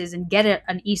offices and get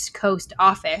an East Coast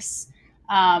office,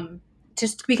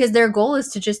 just because their goal is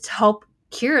to just help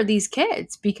cure these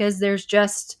kids, because there's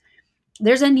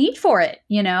a need for it,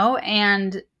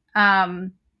 and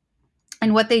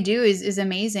what they do is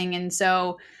amazing. And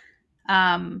so,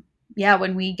 yeah,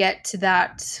 when we get to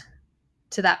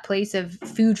that place of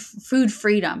food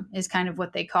freedom is kind of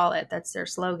what they call it. That's their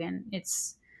slogan.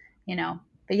 It's,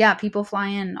 but yeah, people fly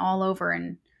in all over,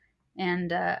 and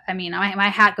I mean, my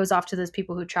hat goes off to those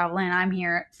people who travel in. I'm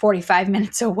here 45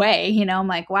 minutes away. I'm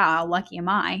like, wow, how lucky am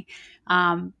I?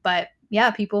 But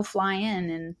yeah, people fly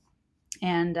in,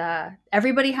 and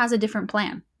everybody has a different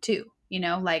plan too.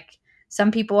 Like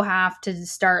some people have to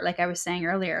start, like I was saying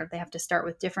earlier, they have to start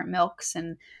with different milks,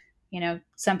 and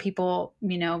some people,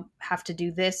 have to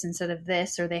do this instead of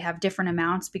this, or they have different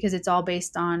amounts because it's all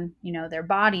based on, their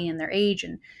body and their age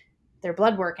and their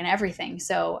blood work and everything.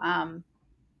 So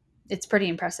it's pretty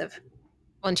impressive.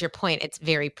 On to your point, it's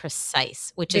very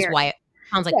precise, which is Very. why it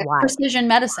sounds like Yeah, why. precision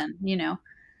medicine.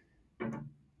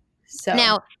 So,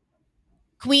 Now,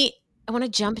 I want to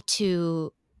jump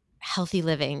to healthy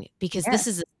living because this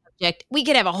is yes. a subject we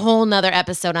could have a whole nother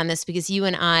episode on this because you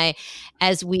and I,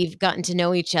 as we've gotten to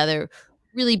know each other,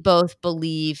 really both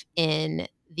believe in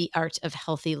the art of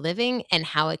healthy living and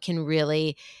how it can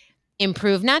really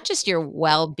improve not just your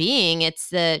well-being,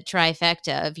 it's the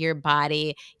trifecta of your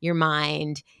body, your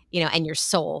mind, and your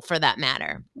soul for that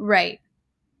matter. Right.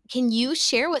 Can you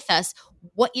share with us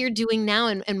what you're doing now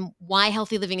and why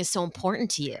healthy living is so important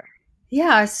to you?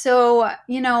 Yeah. So,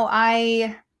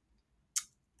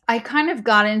 I kind of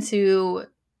got into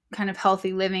kind of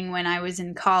healthy living when I was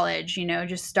in college,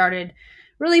 just started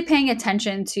really paying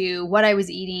attention to what I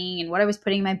was eating and what I was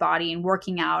putting in my body and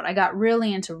working out. I got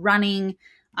really into running,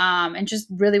 and just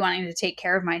really wanting to take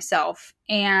care of myself.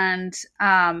 And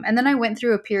then I went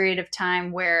through a period of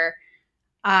time where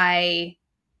I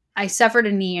I suffered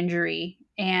a knee injury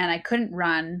and I couldn't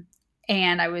run,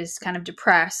 and I was kind of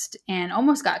depressed and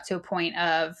almost got to a point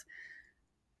of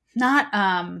not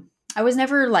I was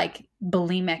never like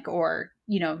bulimic or,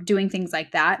 doing things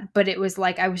like that, but it was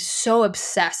like I was so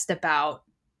obsessed about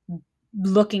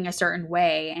looking a certain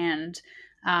way and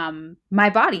my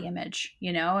body image,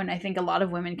 and I think a lot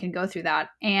of women can go through that.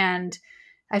 And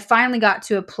I finally got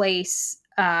to a place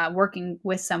working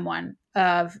with someone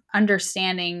of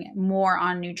understanding more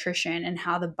on nutrition and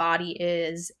how the body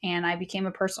is. And I became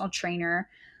a personal trainer.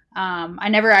 I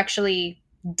never actually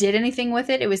did anything with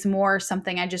it. It was more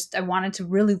something I wanted to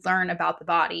really learn about the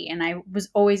body. And I was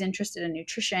always interested in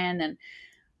nutrition.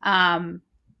 And,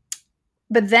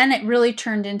 but then it really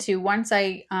turned into, once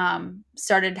I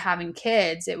started having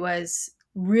kids, it was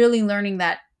really learning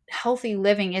that healthy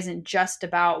living isn't just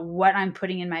about what I'm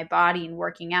putting in my body and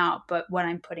working out, but what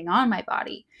I'm putting on my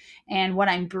body and what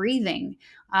I'm breathing.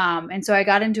 And so I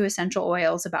got into essential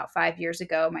oils about 5 years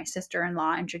ago. My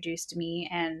sister-in-law introduced me,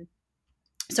 and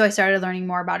so I started learning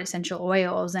more about essential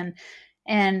oils,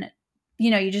 and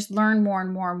you just learn more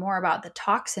and more and more about the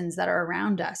toxins that are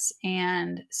around us.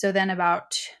 And so then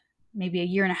about maybe a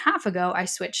year and a half ago, I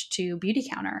switched to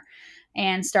Beautycounter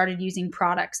and started using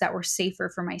products that were safer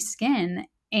for my skin.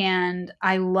 And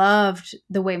I loved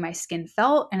the way my skin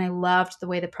felt, and I loved the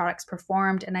way the products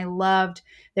performed, and I loved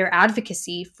their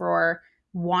advocacy for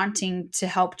wanting to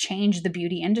help change the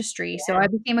beauty industry. So I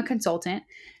became a consultant,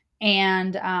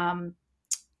 and I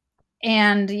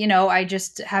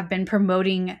just have been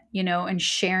promoting, and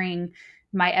sharing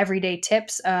my everyday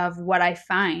tips of what I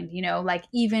find, like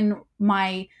even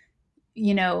my,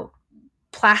 you know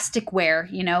plasticware,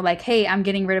 like, hey, I'm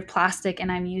getting rid of plastic and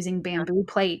I'm using bamboo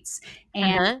plates,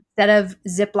 and Uh-huh. instead of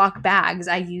Ziploc bags,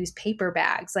 I use paper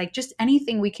bags. Like, just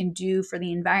anything we can do for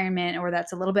the environment, or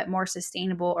that's a little bit more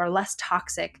sustainable or less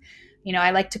toxic.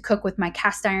 I like to cook with my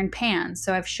cast iron pans,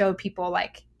 so I've showed people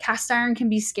like cast iron can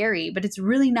be scary, but it's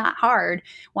really not hard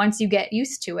once you get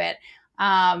used to it.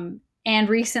 And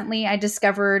recently I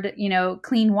discovered,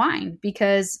 clean wine,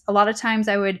 because a lot of times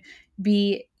I would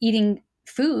be eating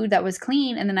food that was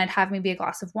clean, and then I'd have maybe a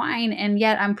glass of wine, and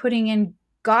yet I'm putting in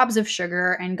gobs of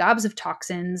sugar and gobs of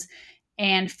toxins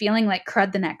and feeling like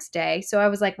crud the next day. So I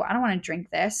was like, well, I don't want to drink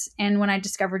this. And when I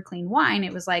discovered clean wine,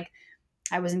 it was like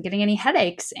I wasn't getting any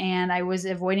headaches, and I was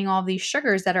avoiding all of these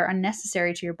sugars that are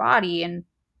unnecessary to your body. And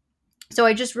so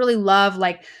I just really love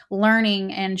like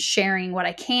learning and sharing what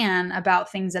I can about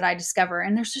things that I discover.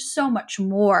 And there's just so much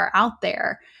more out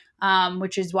there,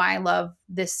 which is why I love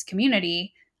this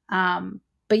community.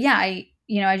 But yeah,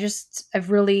 I've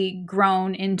really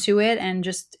grown into it, and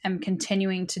just am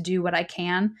continuing to do what I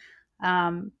can,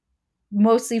 um,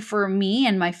 mostly for me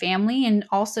and my family, and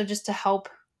also just to help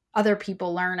other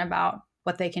people learn about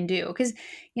what they can do. Because,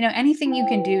 anything you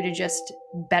can do to just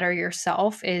better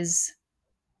yourself is,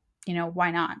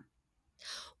 why not?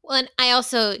 Well, and I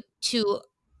also, to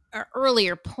our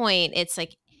earlier point, it's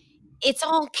like it's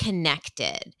all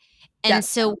connected. And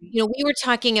so, Definitely. we were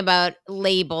talking about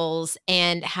labels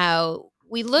and how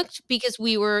we looked because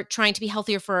we were trying to be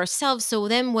healthier for ourselves. So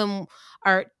then when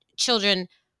our children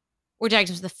were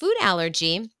diagnosed with a food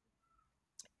allergy,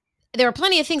 there were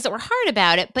plenty of things that were hard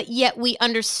about it, but yet we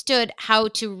understood how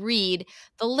to read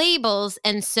the labels.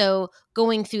 And so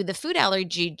going through the food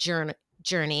allergy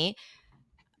journey,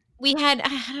 we had,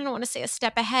 I don't want to say a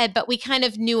step ahead, but we kind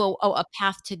of knew a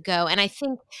path to go. And I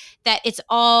think that it's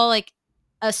all like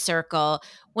a circle.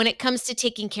 When it comes to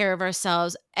taking care of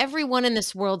ourselves, everyone in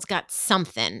this world's got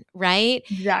something, right?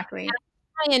 Exactly.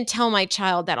 I try and tell my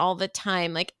child that all the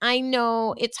time. Like, I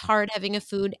know it's hard having a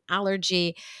food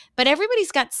allergy, but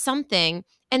everybody's got something.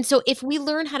 And so if we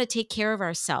learn how to take care of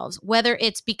ourselves, whether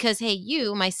it's because, hey,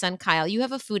 you, my son Kyle, you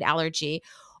have a food allergy,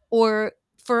 or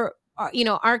for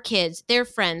our kids, their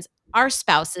friends, our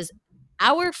spouses,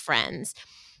 our friends,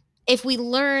 if we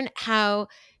learn how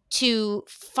to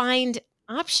find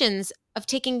options of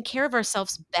taking care of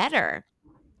ourselves better,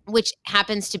 which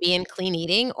happens to be in clean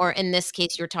eating, or in this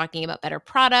case, you're talking about better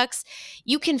products,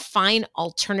 you can find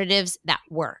alternatives that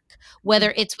work,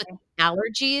 whether it's with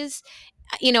allergies.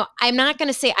 I'm not going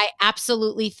to say I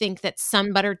absolutely think that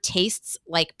sun butter tastes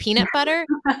like peanut butter,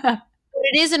 but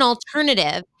it is an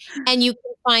alternative, and you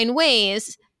can find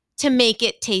ways to make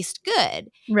it taste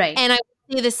good. Right. And I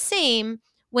would say the same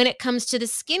when it comes to the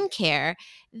skincare.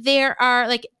 There are,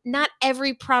 like, not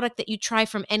every product that you try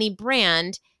from any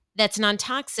brand that's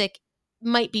non-toxic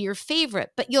might be your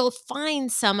favorite, but you'll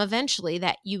find some eventually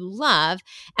that you love.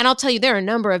 And I'll tell you, there are a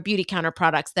number of beauty counter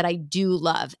products that I do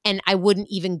love, and I wouldn't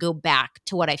even go back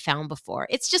to what I found before.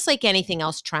 It's just like anything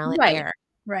else, trial and Right. error.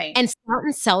 Right. And Scout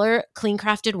and Cellar clean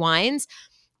crafted wines,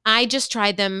 I just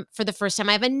tried them for the first time.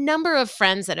 I have a number of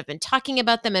friends that have been talking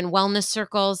about them in wellness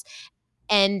circles,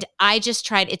 and I just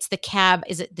tried. It's the Cab.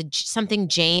 Is it the something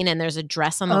Jane? And there's a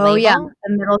dress on the Oh yeah, label.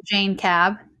 the Middle Jane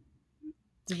Cab.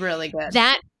 It's really good.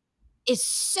 That is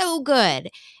so good.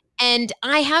 And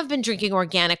I have been drinking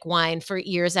organic wine for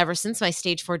years, ever since my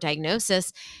stage 4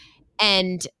 diagnosis.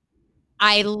 And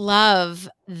I love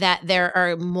that there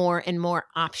are more and more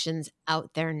options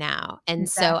out there now. And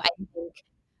so I Exactly. think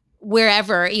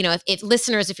wherever, if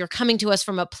listeners, if you're coming to us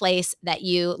from a place that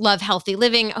you love healthy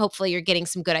living, hopefully you're getting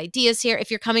some good ideas here. If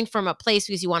you're coming from a place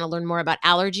because you want to learn more about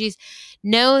allergies,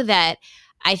 know that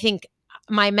I think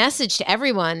my message to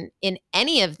everyone in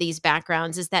any of these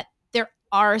backgrounds is that there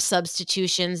are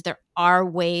substitutions, there are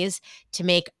ways to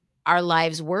make our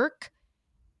lives work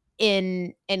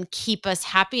in and keep us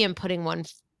happy, and putting one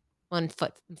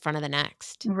foot in front of the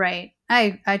next. Right.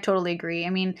 I totally agree. I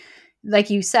mean,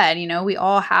 like you said, we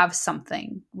all have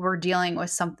something. We're dealing with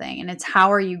something, and it's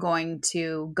how are you going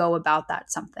to go about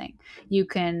that something? You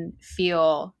can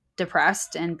feel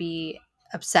depressed and be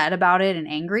upset about it and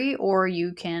angry, or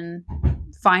you can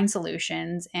find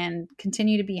solutions and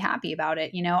continue to be happy about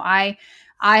it. I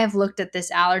have looked at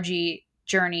this allergy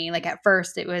journey, like at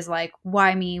first it was like,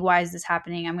 why me? Why is this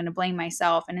happening? I'm going to blame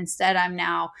myself. And instead I'm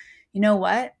now, you know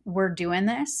what? We're doing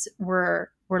this. We're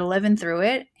living through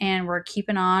it, and we're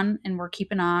keeping on and we're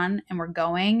keeping on and we're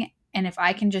going. And if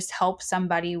I can just help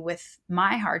somebody with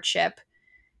my hardship,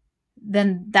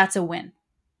 then that's a win.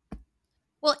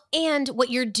 Well, and what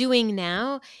you're doing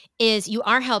now is you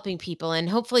are helping people, and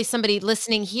hopefully somebody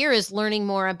listening here is learning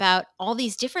more about all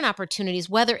these different opportunities,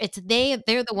 whether it's they're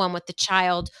the one with the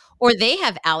child, or they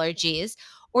have allergies,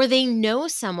 or they know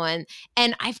someone.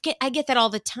 And I get that all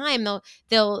the time. I'll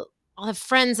have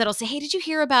friends that'll say, "Hey, did you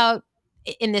hear about,"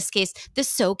 in this case, the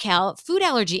SoCal Food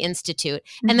Allergy Institute?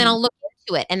 And then Mm-hmm. I'll look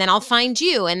into it, and then I'll find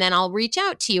you, and then I'll reach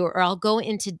out to you, or I'll go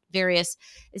into various,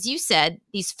 as you said,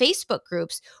 these Facebook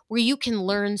groups where you can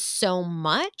learn so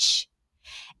much.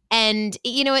 And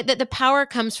the power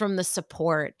comes from the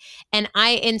support. And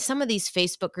in some of these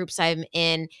Facebook groups I'm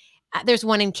in, there's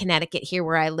one in Connecticut here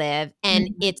where I live, and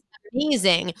Mm-hmm. it's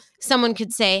amazing. Someone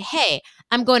could say, "Hey,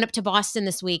 I'm going up to Boston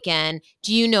this weekend.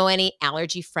 Do you know any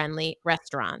allergy friendly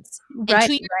restaurants?" And Right,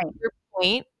 to right. your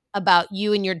point about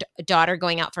you and your daughter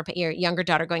going out your younger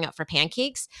daughter going out for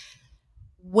pancakes,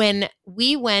 when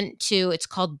we went to, it's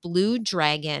called Blue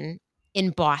Dragon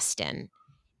in Boston.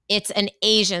 It's an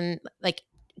Asian, like,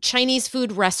 Chinese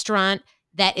food restaurant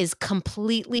that is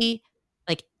completely,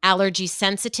 like, allergy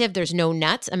sensitive. There's no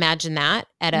nuts. Imagine that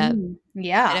at a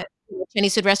Yeah.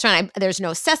 Chinese food restaurant. There's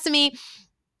no sesame.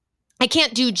 I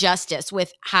can't do justice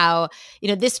with how,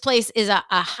 this place is a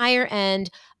higher end,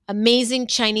 amazing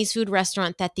Chinese food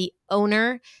restaurant that the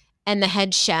owner and the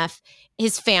head chef,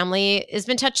 his family has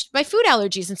been touched by food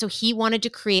allergies. And so he wanted to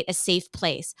create a safe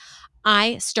place.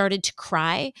 I started to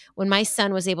cry when my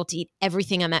son was able to eat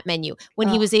everything on that menu, when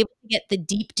he Oh, was able to get the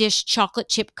deep dish chocolate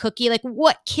chip cookie. Like,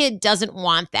 what kid doesn't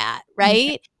want that, yeah.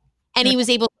 right? And he was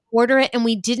able to order it, and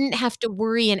we didn't have to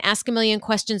worry and ask a million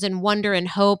questions and wonder and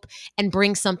hope and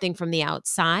bring something from the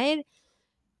outside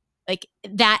like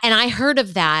that. And I heard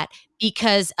of that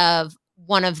because of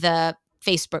one of the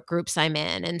Facebook groups I'm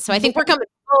in. And so I think we're coming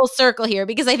full circle here,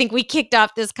 because I think we kicked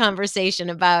off this conversation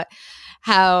about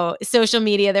how social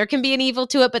media, there can be an evil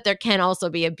to it, but there can also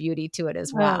be a beauty to it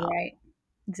as Oh, well. right.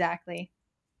 Exactly.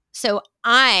 So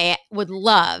I would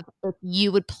love if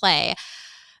you would play.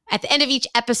 At the end of each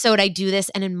episode, I do this.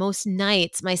 And in most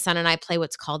nights, my son and I play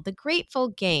what's called the Grateful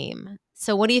Game.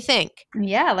 So what do you think?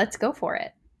 Yeah, let's go for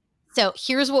it. So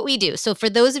here's what we do. So for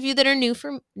those of you that are new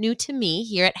to me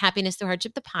here at Happiness Through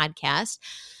Hardship, the podcast,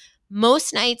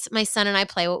 most nights my son and I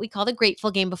play what we call the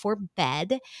Grateful Game before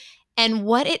bed. And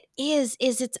what it is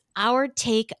it's our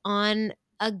take on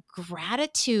a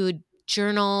gratitude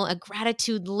journal, a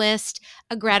gratitude list,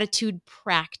 a gratitude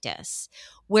practice,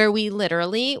 where we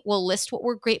literally will list what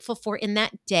we're grateful for in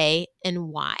that day and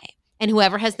why. And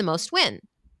whoever has the most win.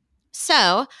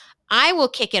 So I will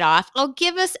kick it off. I'll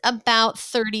give us about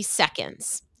 30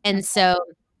 seconds. And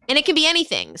it can be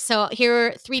anything. So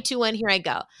here, 3, 2, 1, here I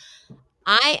go.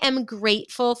 I am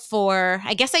grateful for,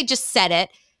 I guess I just said it,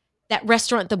 that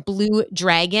restaurant, the Blue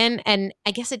Dragon. And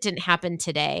I guess it didn't happen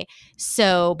today.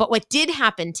 So, but what did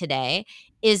happen today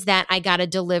is that I got a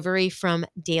delivery from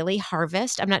Daily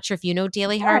Harvest. I'm not sure if you know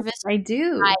Daily Harvest. I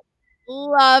do. I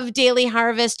love Daily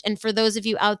Harvest. And for those of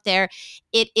you out there,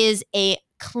 it is a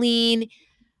clean,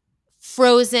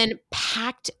 frozen,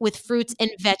 packed with fruits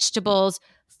and vegetables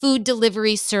food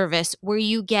delivery service where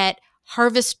you get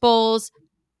harvest bowls,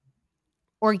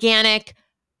 organic,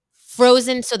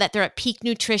 frozen so that they're at peak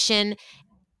nutrition,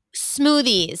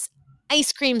 smoothies,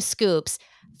 ice cream scoops,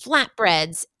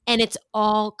 flatbreads, and it's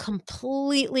all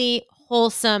completely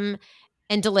wholesome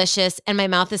and delicious. And my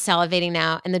mouth is salivating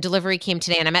now. And the delivery came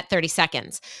today and I'm at 30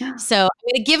 seconds. So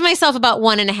I'm going to give myself about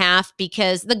 1.5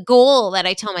 because the goal that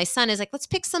I tell my son is like, let's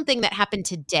pick something that happened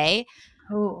today.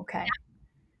 Oh, okay.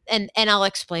 And I'll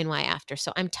explain why after.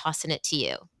 So I'm tossing it to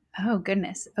you. Oh,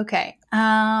 goodness. Okay.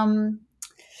 Man,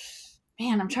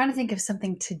 I'm trying to think of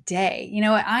something today. You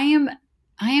know what? I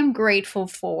am grateful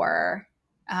for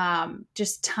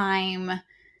just time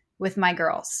with my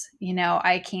girls. You know,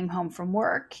 I came home from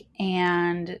work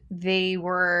and they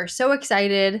were so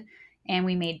excited, and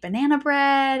we made banana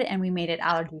bread and we made it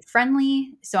allergy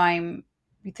friendly. So I'm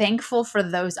thankful for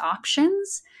those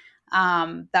options,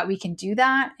 that we can do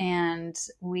that. And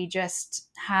we just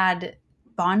had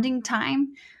bonding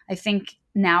time. I think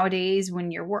nowadays when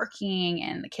you're working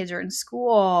and the kids are in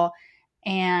school,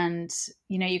 and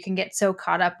you know, you can get so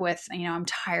caught up with, you know, I'm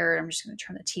tired, I'm just going to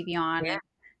turn the TV on and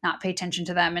not pay attention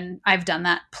to them. And I've done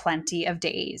that plenty of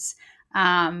days.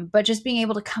 But just being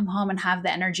able to come home and have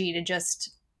the energy to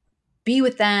just be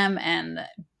with them and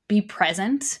be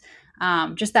present,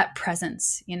 just that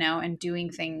presence, you know, and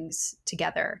doing things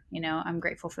together, you know, I'm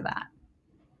grateful for that.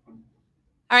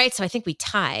 All right, so I think we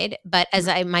tied, but as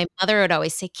my mother would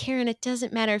always say, Karen, it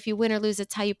doesn't matter if you win or lose,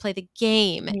 it's how you play the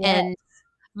game. Yes. And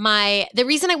the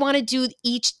reason I want to do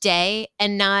each day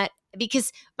and not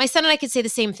because my son and I could say the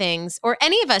same things, or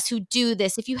any of us who do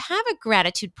this, if you have a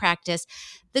gratitude practice,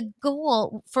 the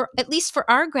goal for, at least for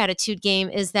our gratitude game,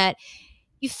 is that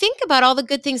you think about all the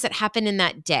good things that happen in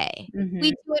that day. Mm-hmm. We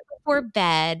do it before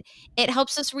bed. It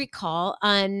helps us recall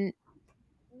on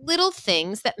little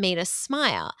things that made us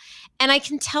smile. And I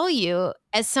can tell you,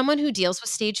 as someone who deals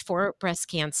with stage 4 breast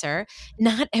cancer,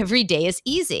 not every day is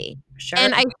easy. Sure.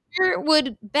 And I sure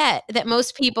would bet that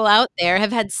most people out there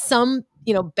have had some,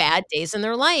 you know, bad days in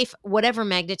their life, whatever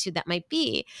magnitude that might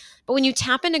be. But when you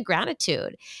tap into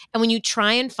gratitude and when you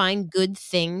try and find good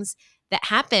things that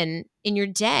happen in your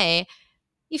day,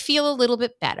 you feel a little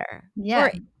bit better. Yeah.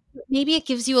 Or maybe it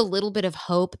gives you a little bit of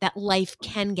hope that life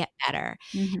can get better.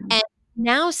 Mm-hmm. And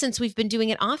now, since we've been doing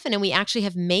it often and we actually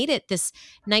have made it this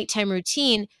nighttime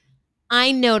routine,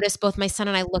 I notice both my son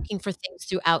and I looking for things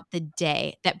throughout the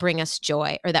day that bring us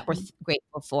joy or that we're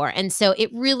grateful for. And so it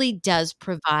really does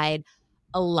provide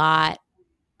a lot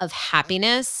of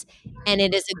happiness. And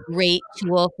it is a great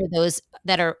tool for those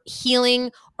that are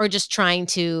healing or just trying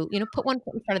to, you know, put one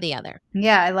foot in front of the other.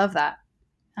 Yeah, I love that.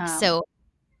 So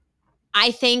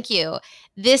I thank you.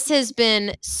 This has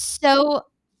been so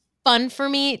fun for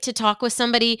me to talk with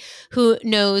somebody who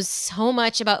knows so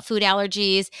much about food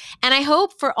allergies. And I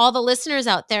hope for all the listeners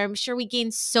out there, I'm sure we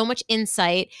gained so much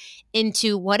insight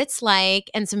into what it's like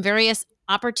and some various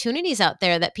opportunities out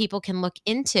there that people can look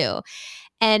into.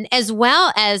 And as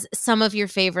well as some of your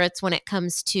favorites when it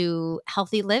comes to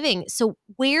healthy living. So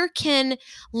where can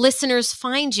listeners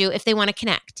find you if they want to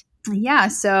connect? Yeah,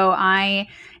 so I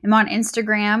am on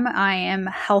Instagram. I am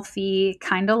Healthy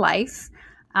Kinda Life.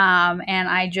 And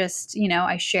I just, you know,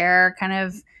 I share kind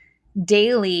of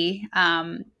daily,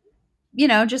 you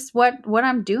know, just what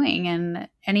I'm doing and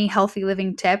any healthy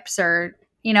living tips, or,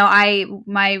 you know,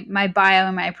 my bio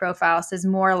and my profile says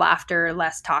more laughter,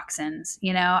 less toxins.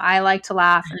 You know, I like to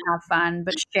laugh and have fun,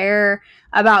 but share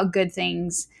about good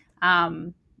things,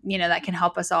 you know, that can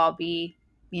help us all be,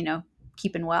 you know,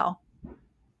 keeping well.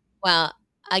 Well,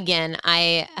 again,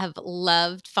 I have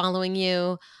loved following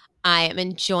you. I am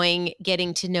enjoying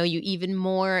getting to know you even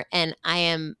more, and I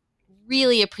am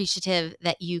really appreciative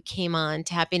that you came on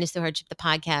to Happiness Through Hardship, the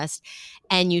podcast,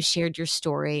 and you shared your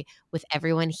story with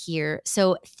everyone here.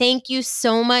 So thank you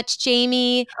so much,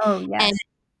 Jamie. Oh, And yes.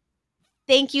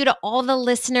 thank you to all the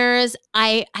listeners.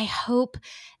 I hope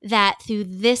that through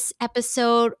this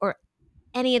episode or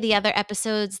any of the other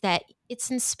episodes that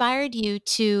it's inspired you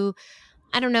to,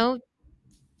 I don't know,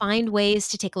 find ways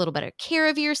to take a little better care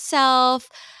of yourself,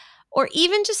 or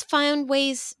even just find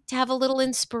ways to have a little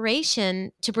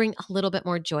inspiration to bring a little bit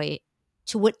more joy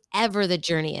to whatever the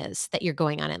journey is that you're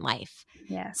going on in life.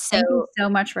 Yes. So, Thank you so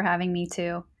much for having me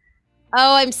too.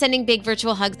 I'm sending big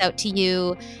virtual hugs out to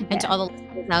you and to Yes. all the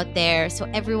listeners out there. So,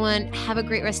 everyone, have a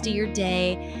great rest of your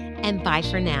day, and bye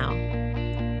for now.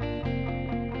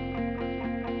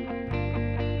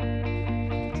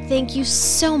 Thank you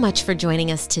so much for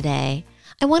joining us today.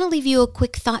 I want to leave you a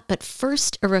quick thought, but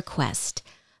first, a request.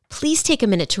 Please take a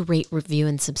minute to rate, review,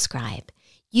 and subscribe.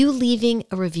 You leaving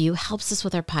a review helps us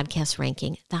with our podcast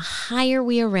ranking. The higher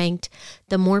we are ranked,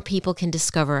 the more people can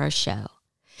discover our show.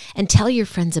 And tell your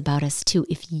friends about us too.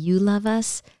 If you love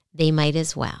us, they might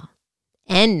as well.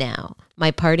 And now,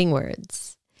 my parting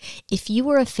words. If you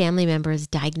or a family member is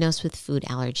diagnosed with food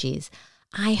allergies,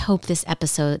 I hope this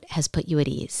episode has put you at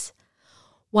ease.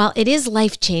 While it is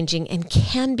life-changing and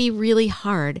can be really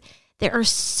hard, there are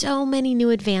so many new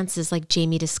advances like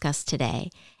Jamie discussed today.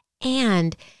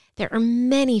 And there are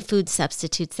many food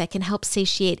substitutes that can help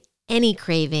satiate any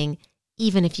craving,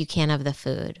 even if you can't have the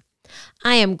food.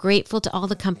 I am grateful to all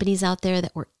the companies out there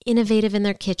that were innovative in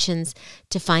their kitchens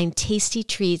to find tasty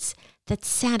treats that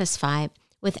satisfy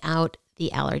without the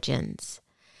allergens.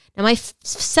 Now, my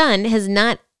son has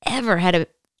not ever had a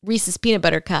Reese's Peanut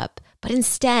Butter Cup, but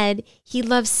instead, he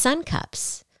loves Sun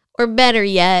Cups, or better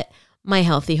yet, my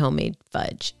healthy homemade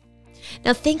fudge.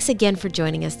 Now, thanks again for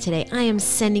joining us today. I am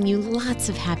sending you lots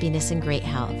of happiness and great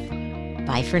health.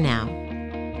 Bye for now.